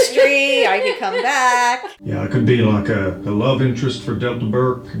chemistry, I could come back. Yeah, I could be like a love interest for Delta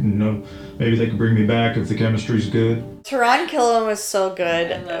Burke. You know, maybe they could bring me back if the chemistry's good. Taron Killam was so good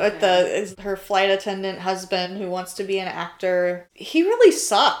with her flight attendant husband who wants to be an actor. He really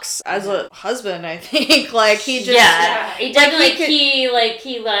sucks as a husband, I think. Like he just he definitely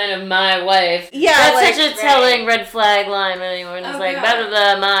key line of my wife. Yeah, that's like, such a telling red flag line when anyone is like blah blah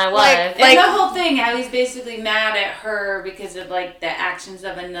blah my wife. And the whole thing, how he's basically mad at her because of like the actions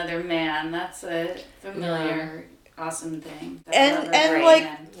of another man. That's a familiar, awesome thing. And like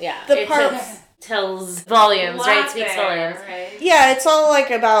the part tells volumes, right? Speaks volumes. Right? Yeah, it's all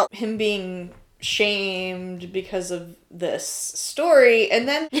like about him being shamed because of this story, and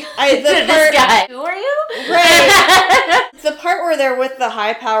then this guy. Who are you? Right. The part where they're with the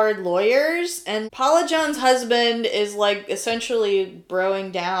high-powered lawyers, and Paula Jones' husband is like essentially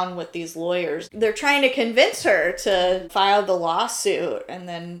broing down with these lawyers. They're trying to convince her to file the lawsuit, and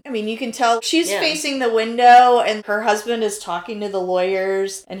then, I mean, you can tell she's facing the window, and her husband is talking to the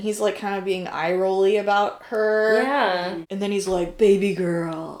lawyers, and he's like kind of being eye-rolly about her. Yeah. And then he's like, baby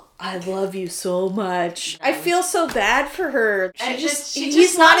girl, I love you so much. I feel so bad for her.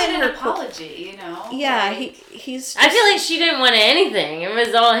 He's not in an apology, you know? Yeah, like, he's. I feel like she didn't want anything. It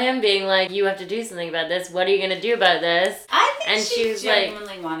was all him being like, "You have to do something about this. What are you gonna do about this?" I think and she was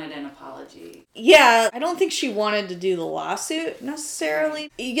genuinely wanted an apology. Yeah, I don't think she wanted to do the lawsuit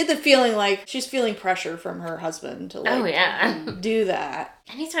necessarily. You get the feeling like she's feeling pressure from her husband to do that.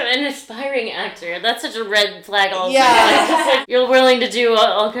 And he's an aspiring actor. That's such a red flag also. Yeah. Like, you're willing to do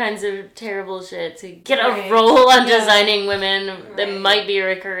all kinds of terrible shit to get a role on designing women that might be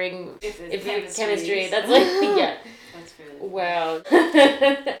recurring if you have chemistry. That's like, That's really wow.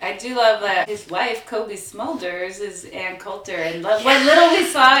 I do love that his wife, Kobe Smulders, is Ann Coulter. And what little we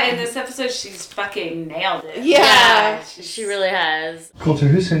saw in this episode, she's fucking nailed it. Yeah, she really has. Coulter,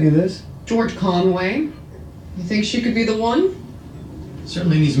 who sent you this? George Conway. You think she could be the one?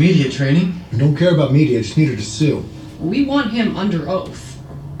 Certainly needs media training. I don't care about media, just need her to sue. We want him under oath.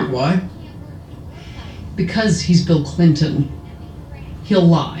 Why? Because he's Bill Clinton. He'll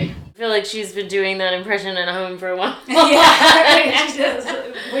lie. I feel like she's been doing that impression at home for a while. Yeah, she does.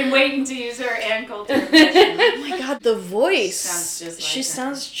 We're waiting to use her Ann Coulter impression. Oh my god, the voice. She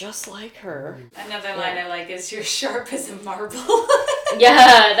sounds just like her. Another line I like is, "You're sharp as a marble."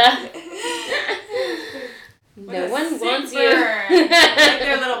 No one wants you. Like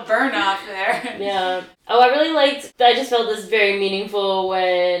their little burn off there. Yeah. Oh, I really liked, I just felt this very meaningful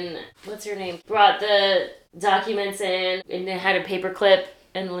when, what's her name, brought the documents in and it had a paper clip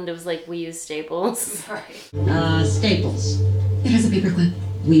and Linda was like, we use staples. Right. Staples. It has a paperclip.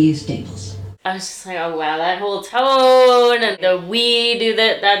 We use staples. I was just like, oh wow, that whole tone and the we do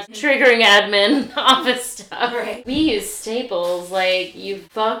that's triggering admin office stuff. Right. We use staples, like you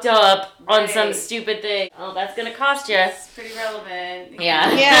fucked up on some stupid thing. Oh, that's gonna cost you. It's pretty relevant.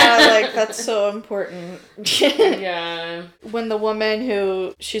 Yeah. Yeah, like that's so important. Yeah. When the woman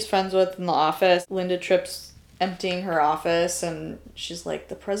who she's friends with in the office, Linda trips emptying her office, and she's like,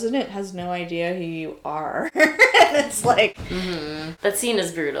 the president has no idea who you are. And it's like... Mm-hmm. That scene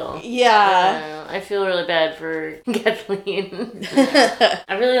is brutal. Yeah. I feel really bad for Kathleen.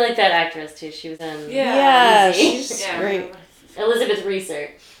 I really like that actress, too. She was in... Yeah, she's great. Elizabeth Reeser.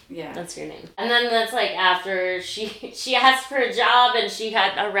 Yeah. That's her name. And then that's like after she asked for a job and she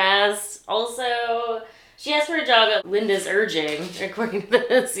got harassed. Also, she asked for a job at Linda's urging, according to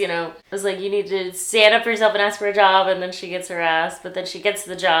this, you know. It was like, you need to stand up for yourself and ask for a job, and then she gets harassed, but then she gets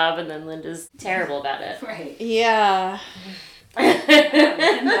the job, and then Linda's terrible about it. Right. Yeah.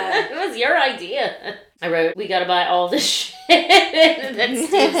 It was your idea. I wrote, we gotta buy all this shit that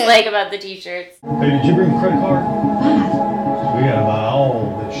Steve's like about the t-shirts. Hey, did you bring a credit card? We gotta buy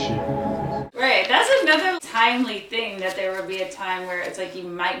all this shit. Right, that's another timely thing, that there would be a time where it's like you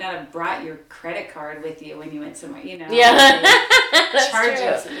might not have brought your credit card with you when you went somewhere, you know? Yeah, that's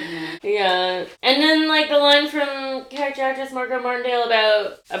charges. true. Yeah, and then like the line from character actress Margot Martindale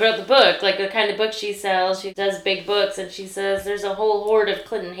about the book, like the kind of book she sells. She does big books, and she says there's a whole horde of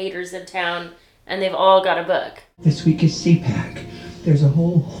Clinton haters in town, and they've all got a book. This week is CPAC. There's a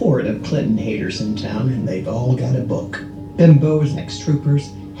whole horde of Clinton haters in town, and they've all got a book. Bimbos,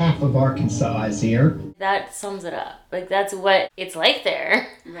 ex-troopers, half of Arkansas is here. That sums it up. Like, that's what it's like there.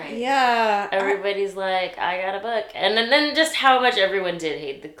 Right. Yeah. Everybody's like, I got a book. And then just how much everyone did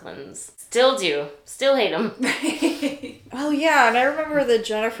hate the Clintons. Still do. Still hate them. Oh, yeah. And I remember the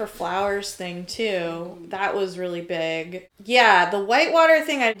Jennifer Flowers thing, too. That was really big. Yeah, the Whitewater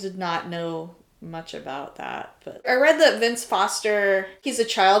thing, I did not know much about that, but I read that Vince Foster, he's a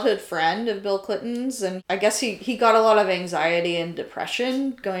childhood friend of Bill Clinton's, and I guess he got a lot of anxiety and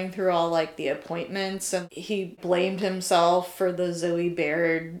depression going through all like the appointments, and he blamed himself for the Zoe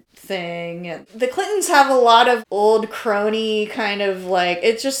Baird thing. And the Clintons have a lot of old crony kind of like,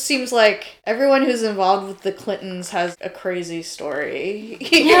 it just seems like everyone who's involved with the Clintons has a crazy story.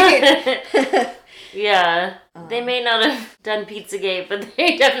 Yeah. They may not have done Pizzagate, but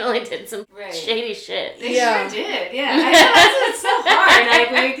they definitely did some shady shit. They sure did, yeah. I know, it's so hard. I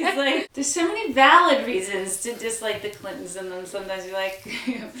think it's like, there's so many valid reasons to dislike the Clintons, and then sometimes you're like...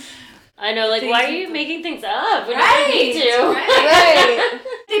 I know, like, why are you making things up? We Right, don't need to. right.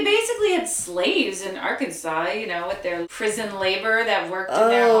 They basically had slaves in Arkansas, you know, with their prison labor that worked in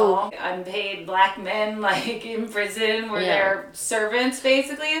their home. Unpaid black men, like, in prison were their servants,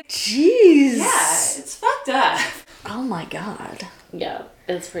 basically. Jeez. Yeah, it's fucked up. Oh my god. Yeah,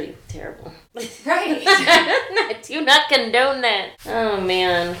 it's pretty terrible. Right. Do not condone that. Oh,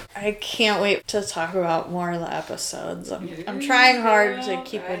 man. I can't wait to talk about more of the episodes. I'm trying hard to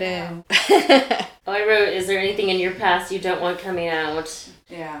keep it in. I wrote, is there anything in your past you don't want coming out?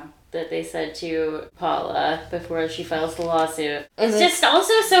 Yeah. That they said to Paula before she files the lawsuit. It's just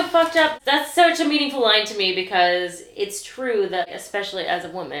also so fucked up. That's such a meaningful line to me, because it's true that, especially as a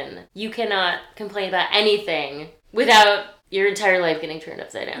woman, you cannot complain about anything without your entire life getting turned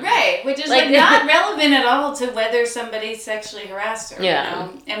upside down. Right, which is like not relevant at all to whether somebody sexually harassed her. Yeah.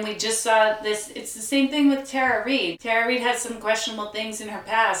 You know? And we just saw this, it's the same thing with Tara Reid. Tara Reid has some questionable things in her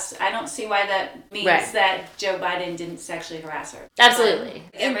past. I don't see why that means that Joe Biden didn't sexually harass her. Absolutely.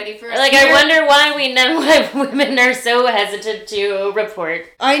 Get ready for a Like, smear. I wonder why women are so hesitant to report.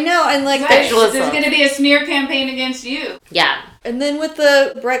 I know, and like there's going to be a smear campaign against you. Yeah. And then with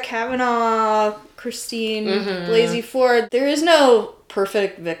the Brett Kavanaugh, Christine Blasey Ford, there is no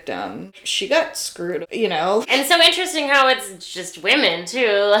perfect victim. She got screwed, you know. And so interesting how it's just women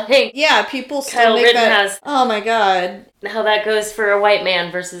too. Like, yeah, people still Kyle make Rittenhouse. Oh my god. How that goes for a white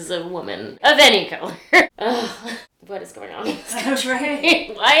man versus a woman of any color. Ugh. What is going on?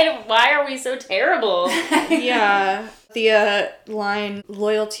 Right. Why are we so terrible? Yeah. The line,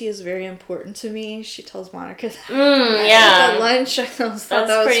 loyalty is very important to me. She tells Monica that. Yeah. At lunch, I thought that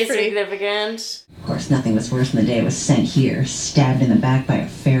was pretty significant. Of course, nothing was worse than the day I was sent here, stabbed in the back by a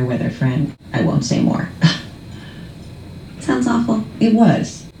fair-weather friend. I won't say more. Sounds awful. It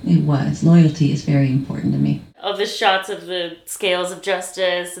was. Loyalty is very important to me. Of the shots of the scales of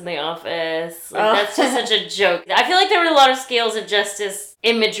justice in the office. Like, that's just such a joke. I feel like there were a lot of scales of justice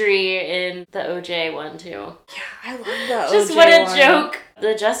imagery in the OJ one, too. Yeah, I love the Just OJ what a one. joke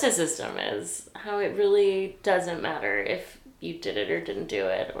the justice system is. How it really doesn't matter if you did it or didn't do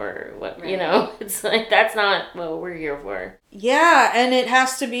it, or what, you know? It's like, that's not what we're here for. Yeah, and it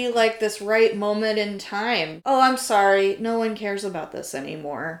has to be like this right moment in time. Oh, I'm sorry, no one cares about this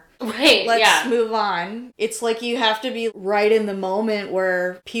anymore. Right, Let's move on. It's like you have to be right in the moment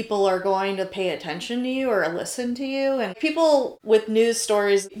where people are going to pay attention to you or listen to you. And people with news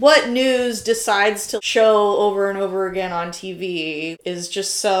stories, what news decides to show over and over again on TV is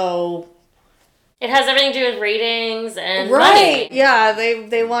just so It has everything to do with ratings and Right. money. Yeah,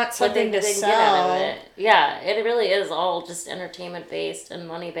 they want What something they to can sell. get out of it. Yeah, it really is all just entertainment-based and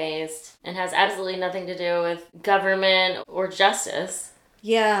money-based and has absolutely nothing to do with government or justice.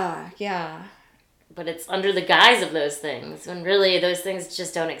 Yeah. But it's under the guise of those things, when really those things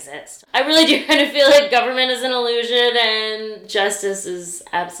just don't exist. I really do kind of feel like government is an illusion and justice is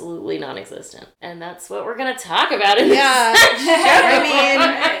absolutely non-existent. And that's what we're going to talk about in this show.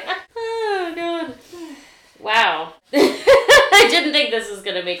 Oh, God. Wow. I didn't think this was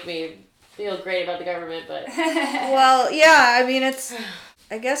going to make me feel great about the government, but... Well, yeah, I mean, it's...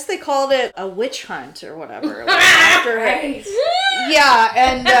 I guess they called it a witch hunt or whatever. Like, after Right. Yeah,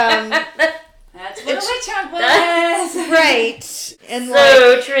 and... That's what a witch hunt was. Right. And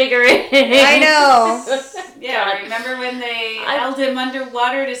so triggering. I know. Yeah, remember when they held him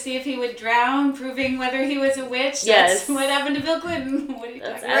underwater to see if he would drown, proving whether he was a witch? Yes. That's what happened to Bill Clinton. What are you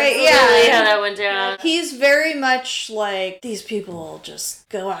talking about? Right, Absolutely yeah. how that went down. He's very much like, these people just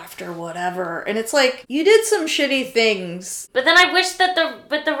go after whatever. And it's like, you did some shitty things. But then I wish that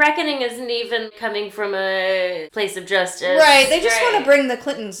the reckoning isn't even coming from a place of justice. Right, they just want to bring the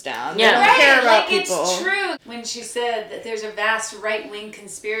Clintons down. They don't care about people. It's true. When she said that there's a vast right-wing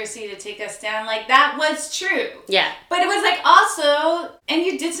conspiracy to take us down, like, that was true. Yeah. But it was like, also, and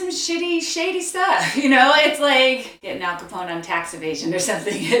you did some shady stuff, you know? It's like getting Al Capone on tax evasion or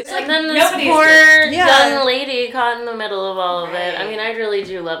something. It's like, And then this nobody poor is good. young lady caught in the middle of all of it. I mean, I really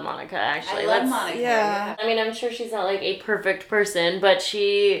do love Monica, actually. I love Monica. Yeah. I mean, I'm sure she's not like a perfect person, but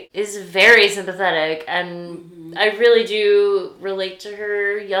she is very sympathetic, and I really do relate to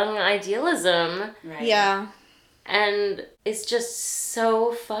her young idealism. Right. Yeah. And it's just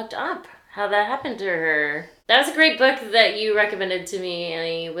so fucked up how that happened to her. That was a great book that you recommended to me,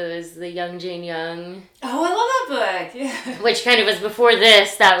 Annie. It was The Young Jane Young. Oh, I love that book. Yeah. Which kind of was before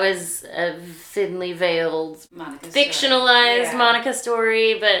this. That was a thinly veiled, fictionalized Monica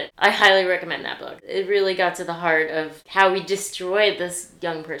story, but I highly recommend that book. It really got to the heart of how we destroyed this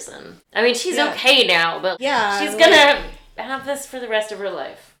young person. I mean, she's okay now, but she's gonna have this for the rest of her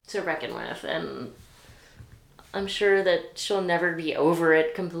life to reckon with, and I'm sure that she'll never be over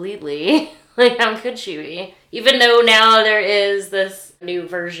it completely. Like, how could she be? Even though now there is this new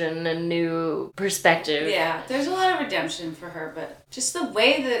version and new perspective. Yeah, there's a lot of redemption for her, but just the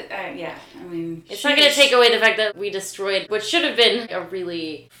way that, I mean... It's not going to take away the fact that we destroyed what should have been a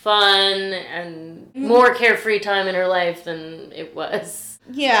really fun and more carefree time in her life than it was.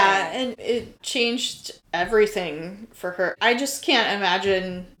 Yeah, and it changed everything for her. I just can't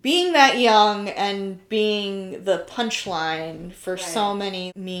imagine being that young and being the punchline for so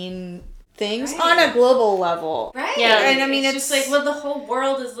many mean things on a global level. Right. Yeah. And I mean, it's just like, well, the whole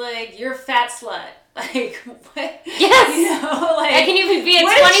world is like, you're a fat slut. Like, what? Yes! You know, like... How can you be a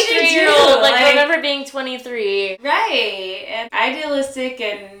what did she 23-year-old? do? Like, remember being 23. Right. And idealistic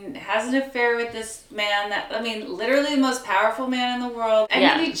and has an affair with this man that, I mean, literally the most powerful man in the world.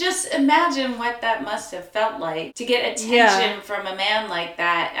 I mean, you just imagine what that must have felt like to get attention from a man like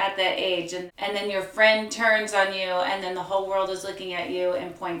that at that age. And then your friend turns on you and then the whole world is looking at you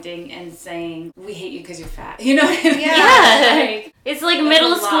and pointing and saying, we hate you because you're fat. You know what I mean? Yeah. It's like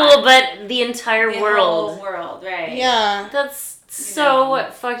middle school, but the entire world. The whole world, right. Yeah. That's so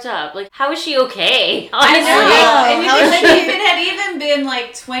fucked up. Like, how is she okay? I Honestly. know. And if it had even been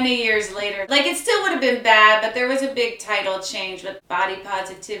like 20 years later, like it still would have been bad, but there was a big title change with body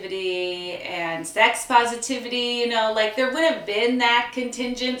positivity and sex positivity, you know, like there would have been that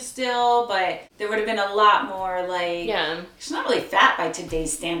contingent still, but there would have been a lot more like, she's not really fat by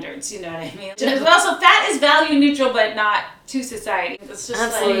today's standards, you know what I mean? But also fat is value neutral, but not to society. It's just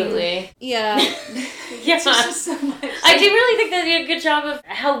absolutely. Yeah. It's just so much. I do really think they did a good job of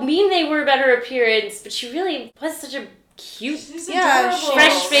how mean they were about her appearance, but she really was such a cute,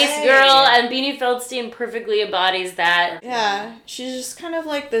 fresh-faced girl, and Beanie Feldstein perfectly embodies that. Yeah, she's just kind of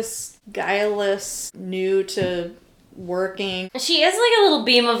like this guileless, new to working. She is like a little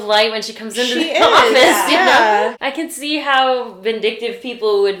beam of light when she comes into the is, office. yeah. You know? I can see how vindictive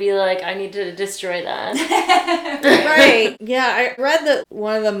people would be like, I need to destroy that. Right. Yeah, I read that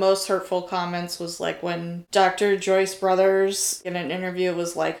one of the most hurtful comments was like when Dr. Joyce Brothers in an interview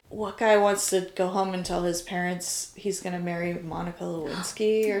was like, what guy wants to go home and tell his parents he's gonna marry Monica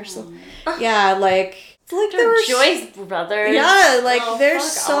Lewinsky or something? Yeah, like... Like there were Joyce brothers. Yeah, like Oh, there's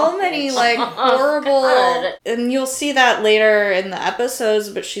fuck so off, many bitch. like Oh, horrible, God. and you'll see that later in the episodes.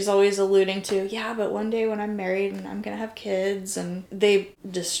 But she's always alluding to, yeah, but one day when I'm married and I'm gonna have kids, and they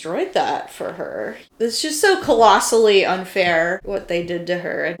destroyed that for her. It's just so colossally unfair what they did to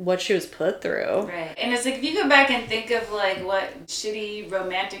her and what she was put through. Right. And it's like if you go back and think of like what shitty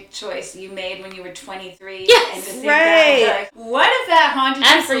romantic choice you made when you were 23. Yes, and to think right. that, like, what if that haunted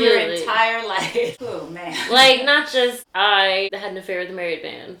you for your Absolutely. entire life? Oh man. Like, not just I had an affair with a married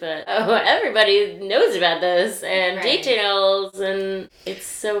man, but everybody knows about this, and Right. details, and it's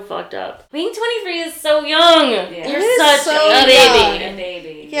so fucked up. Being 23 is so young. Yeah. You're It is such so a young. baby. A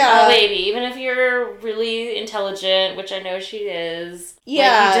baby. Yeah. A baby. Even if you're really intelligent, which I know she is.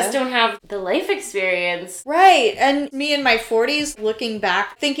 Yeah. Like, you just don't have the life experience. Right. And me in my 40s, looking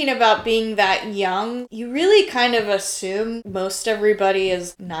back, thinking about being that young, you really kind of assume most everybody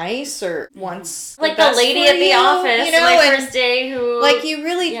is nice or wants Like the best lady for at the you, office, you know, my and, first day, who... like you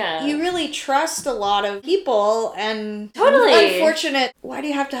really Yeah. trust a lot of people, and Totally. unfortunate, why do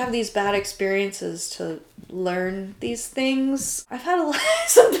you have to have these bad experiences to learn these things? I've had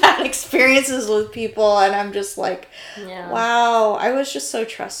some bad experiences with people, and I'm just like, Yeah. wow, I was just so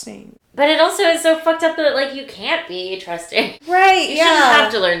trusting. But it also is so fucked up that, like, you can't be trusting. Right, You yeah. shouldn't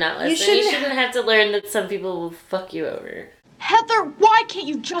have to learn that lesson. You shouldn't- shouldn't have to learn that some people will fuck you over. Heather, why can't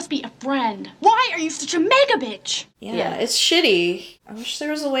you just be a friend? Why are you such a mega bitch? Yeah, it's shitty. I wish there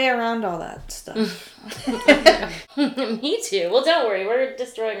was a way around all that stuff. Me too. Well, don't worry. We're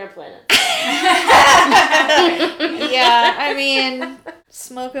destroying our planet. Yeah, I mean,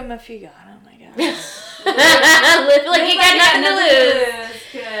 smoke them if you got them, I guess. Live like you got nothing to lose.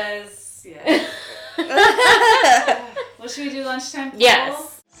 Because, yeah. Well, should we do lunchtime poll?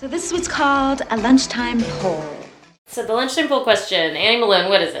 Yes. So this is what's called a lunchtime poll. So the lunchtime poll question, Annie Malone,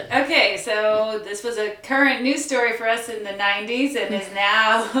 what is it? Okay, so this was a current news story for us in the 90s and is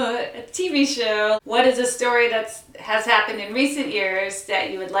now a TV show. What is a story that has happened in recent years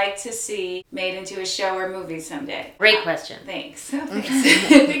that you would like to see made into a show or movie someday? Great question. Thanks. Thank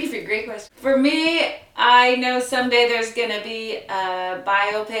you for your great question. For me, I know someday there's going to be a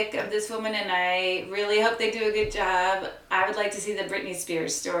biopic of this woman, and I really hope they do a good job. I would like to see the Britney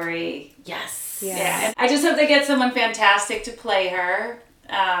Spears story. Yes. Yeah. I just hope they get someone fantastic to play her.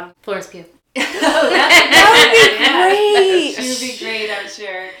 Florence Pugh. That would be great. She would be great, I'm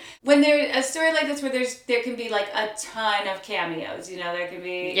sure. When there's a story like this where there can be like a ton of cameos, you know, there can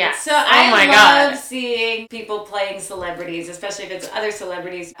be... Yeah. So I my love God. seeing people playing celebrities, especially if it's other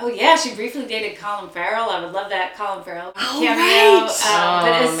celebrities. Oh yeah, she briefly dated Colin Farrell. I would love that Colin Farrell cameo.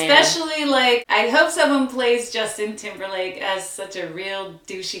 right. But especially like, I hope someone plays Justin Timberlake as such a real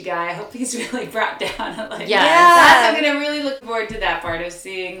douchey guy. I hope he's really brought down. Like, Yeah. I'm gonna really look forward to that part of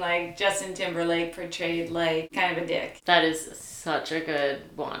seeing like Justin Timberlake portrayed like kind of a dick. That is such a good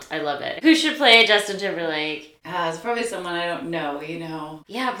want. I love it. Who should play Justin Timberlake? It's probably someone I don't know, you know.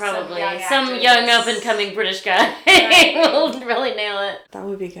 Yeah, probably. Some Some young young actress. up-and-coming British guy Right. will really nail it. That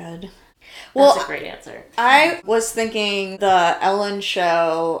would be good. That's Well, a great answer. I was thinking the Ellen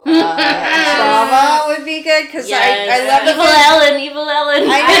show drama would be good because I love Evil Ellen, Evil Ellen.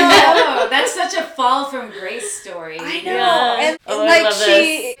 I know. That's such a fall from grace story. I know. Yeah. And Oh, I like love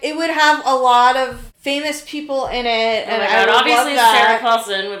it would have a lot of famous people in it, Oh and my I god, would obviously love Sarah that.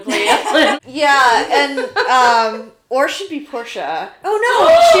 Paulson would play Ellen. Yeah, and or she'd be Portia. Oh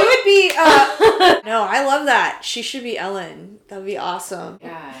no, she would be. No, I love that. She should be Ellen. That would be awesome.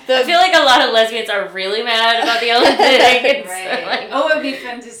 Yeah. I feel like a lot of lesbians are really mad about the Ellen thing. Right. Oh, it would be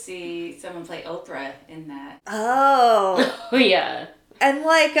fun to see someone play Oprah in that. Oh. Yeah. And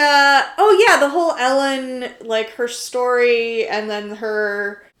like, oh yeah, the whole Ellen, like her story, and then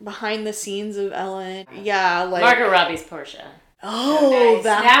her behind the scenes of Ellen. Yeah, like Margot Robbie's Portia. Oh, Nice.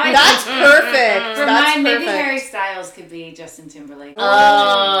 Now I that's can- perfect. For That's mine, maybe perfect. Harry Styles could be Justin Timberlake.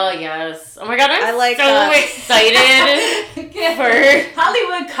 Oh, yes. Oh my god, I'm I like so that. excited for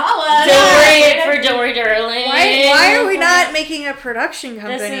Hollywood, call us. Don't Worry Darling. Why are we not making a production This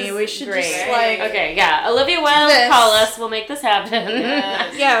company? is We should great. just like Okay, yeah. Olivia Wilde, this. call us. We'll make this happen.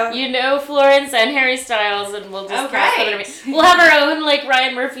 Yeah. You know Florence and Harry Styles, and we'll just Oh, cast them great. in. We'll have our own like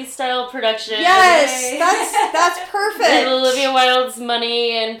Ryan Murphy style production. Yes, that's perfect. With Olivia Wilde's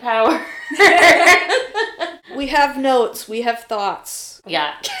money and power. We have notes. We have thoughts.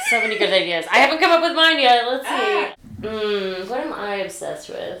 Yeah, so many good ideas. I haven't come up with mine yet. Let's see. What am I obsessed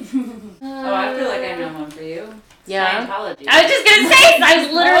with? Oh, I feel like I know one for you. Yeah. Scientology. I was just gonna say. I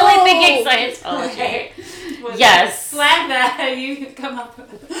was literally Oh. thinking Scientology. Well, Yes. Flag that you come up with.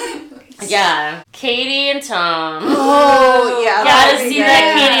 Yeah, Katie and Tom. Oh yeah, Gotta see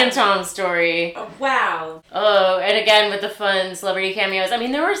that Katie and Tom Tom's story. Oh, wow. Oh, and again with the fun celebrity cameos. I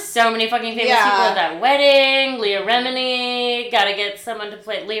mean, there were so many fucking famous people at that wedding. Leah Remini. Gotta get someone to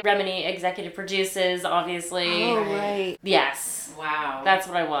play. Leah Remini executive produces, obviously. Oh, right. Yes. Wow. That's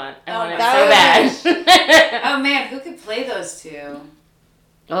what I want. I want it so bad. Oh, man, who could play those two?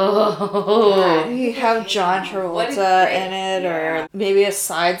 Oh, you have John Travolta in it, or maybe a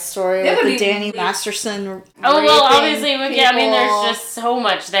side story with the Danny Masterson. Oh well, obviously, I mean, there's just so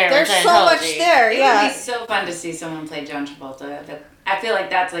much there. There's so much there. It would be so fun to see someone play John Travolta. I feel like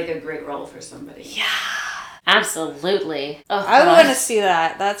that's like a great role for somebody. Yeah, absolutely. Oh, I want to see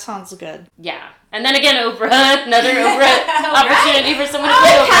that. That sounds good. Yeah. And then again, Oprah. Another Oprah opportunity for someone to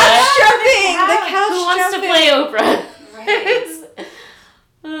play Oprah. Couch jumping. The couch Who wants to play Oprah? Right.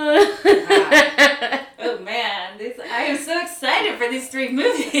 Oh man, I am so excited for these 3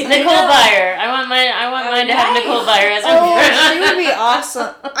 movies. Nicole Byer. I want mine to have Nicole Byer as Oprah. She would be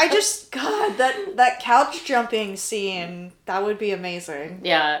awesome. God, that couch jumping scene, that would be amazing.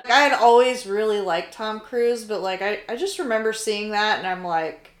 Yeah. I had always really liked Tom Cruise, but like I just remember seeing that and I'm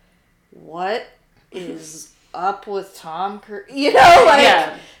like, what is up with Tom Cruise? You know,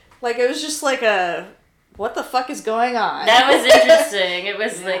 like it was just like what the fuck is going on? That was interesting. It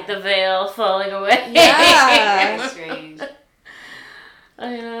was like the veil falling away. Yeah. That's strange.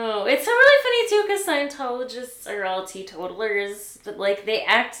 I know. It's really funny too because Scientologists are all teetotalers, but like they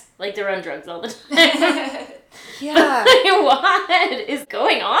act like they're on drugs all the time. Yeah. What is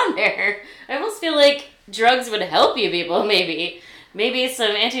going on there? I almost feel like drugs would help you people, maybe. Maybe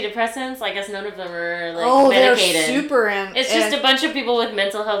some antidepressants. I guess none of them are medicated. They're super It's just a bunch of people with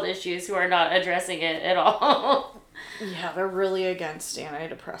mental health issues who are not addressing it at all. Yeah, they're really against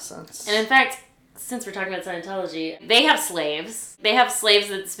antidepressants. And in fact, since we're talking about Scientology, they have slaves. They have slaves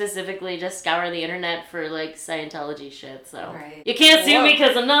that specifically just scour the internet for like Scientology shit. So you can't sue me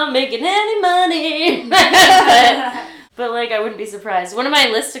because I'm not making any money. But like, I wouldn't be surprised. One of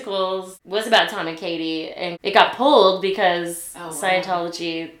my listicles was about Tom and Katie, and it got pulled because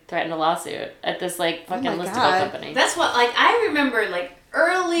Scientology threatened a lawsuit at this like fucking listicle company. That's what, like, I remember like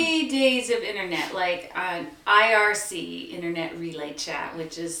early days of internet, like on IRC, Internet Relay Chat,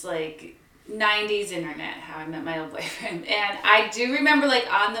 which is like 90s internet, how I met my old boyfriend. And I do remember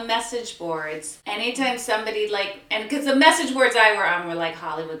like on the message boards, anytime somebody like, and because the message boards I were on were like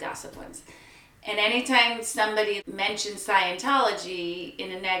Hollywood gossip ones. And anytime somebody mentioned Scientology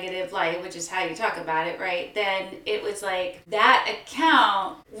in a negative light, which is how you talk about it, right? Then it was like that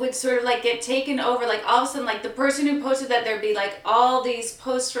account would sort of like get taken over. Like all of a sudden, like the person who posted that, there'd be like all these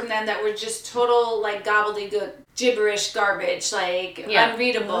posts from them that were just total like gobbledygook, gibberish, garbage, like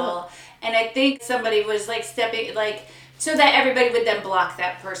unreadable. And I think somebody was like stepping, like, so that everybody would then block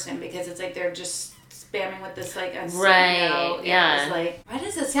that person because it's like they're just spamming with this like right, yeah. I was like, why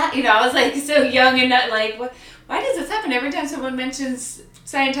does this happen? You know, I was like so young and not like, why does this happen every time someone mentions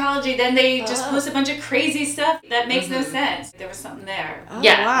Scientology? Then they just post a bunch of crazy stuff that makes no sense. There was something there. Oh,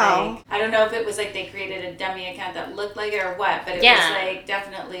 yeah, wow. Like, I don't know if it was like they created a dummy account that looked like it or what, but it was like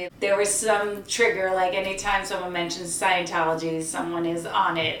definitely there was some trigger. Like anytime someone mentions Scientology, someone is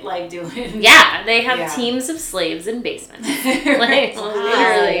on it, like doing. Yeah, they have teams of slaves in basements. Like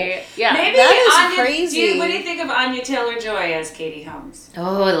literally, yeah. Maybe that is Anya, crazy. What do you think of Anya Taylor-Joy as Katie Holmes?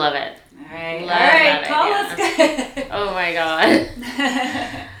 Oh, I love it. All right, call us. Oh my god.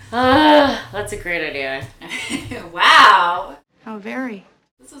 That's a great idea. Wow. How very.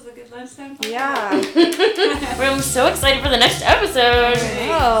 This was a good lunchtime podcast. Yeah. I'm so excited for the next episode.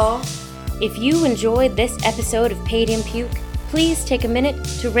 Oh. If you enjoyed this episode of Paid in Puke, please take a minute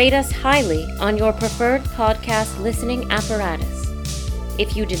to rate us highly on your preferred podcast listening apparatus.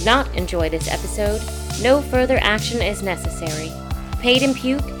 If you did not enjoy this episode, no further action is necessary. Paid in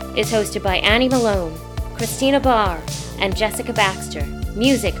Puke is hosted by Annie Malone, Christina Barr, and Jessica Baxter.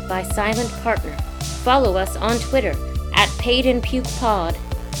 Music by Silent Partner. Follow us on Twitter at PaidInPukePod,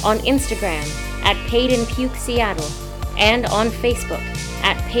 on Instagram at PaidInPukeSeattle, and on Facebook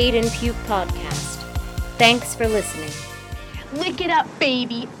at Paid in Puke Podcast. Thanks for listening. Lick it up,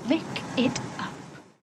 baby. Lick it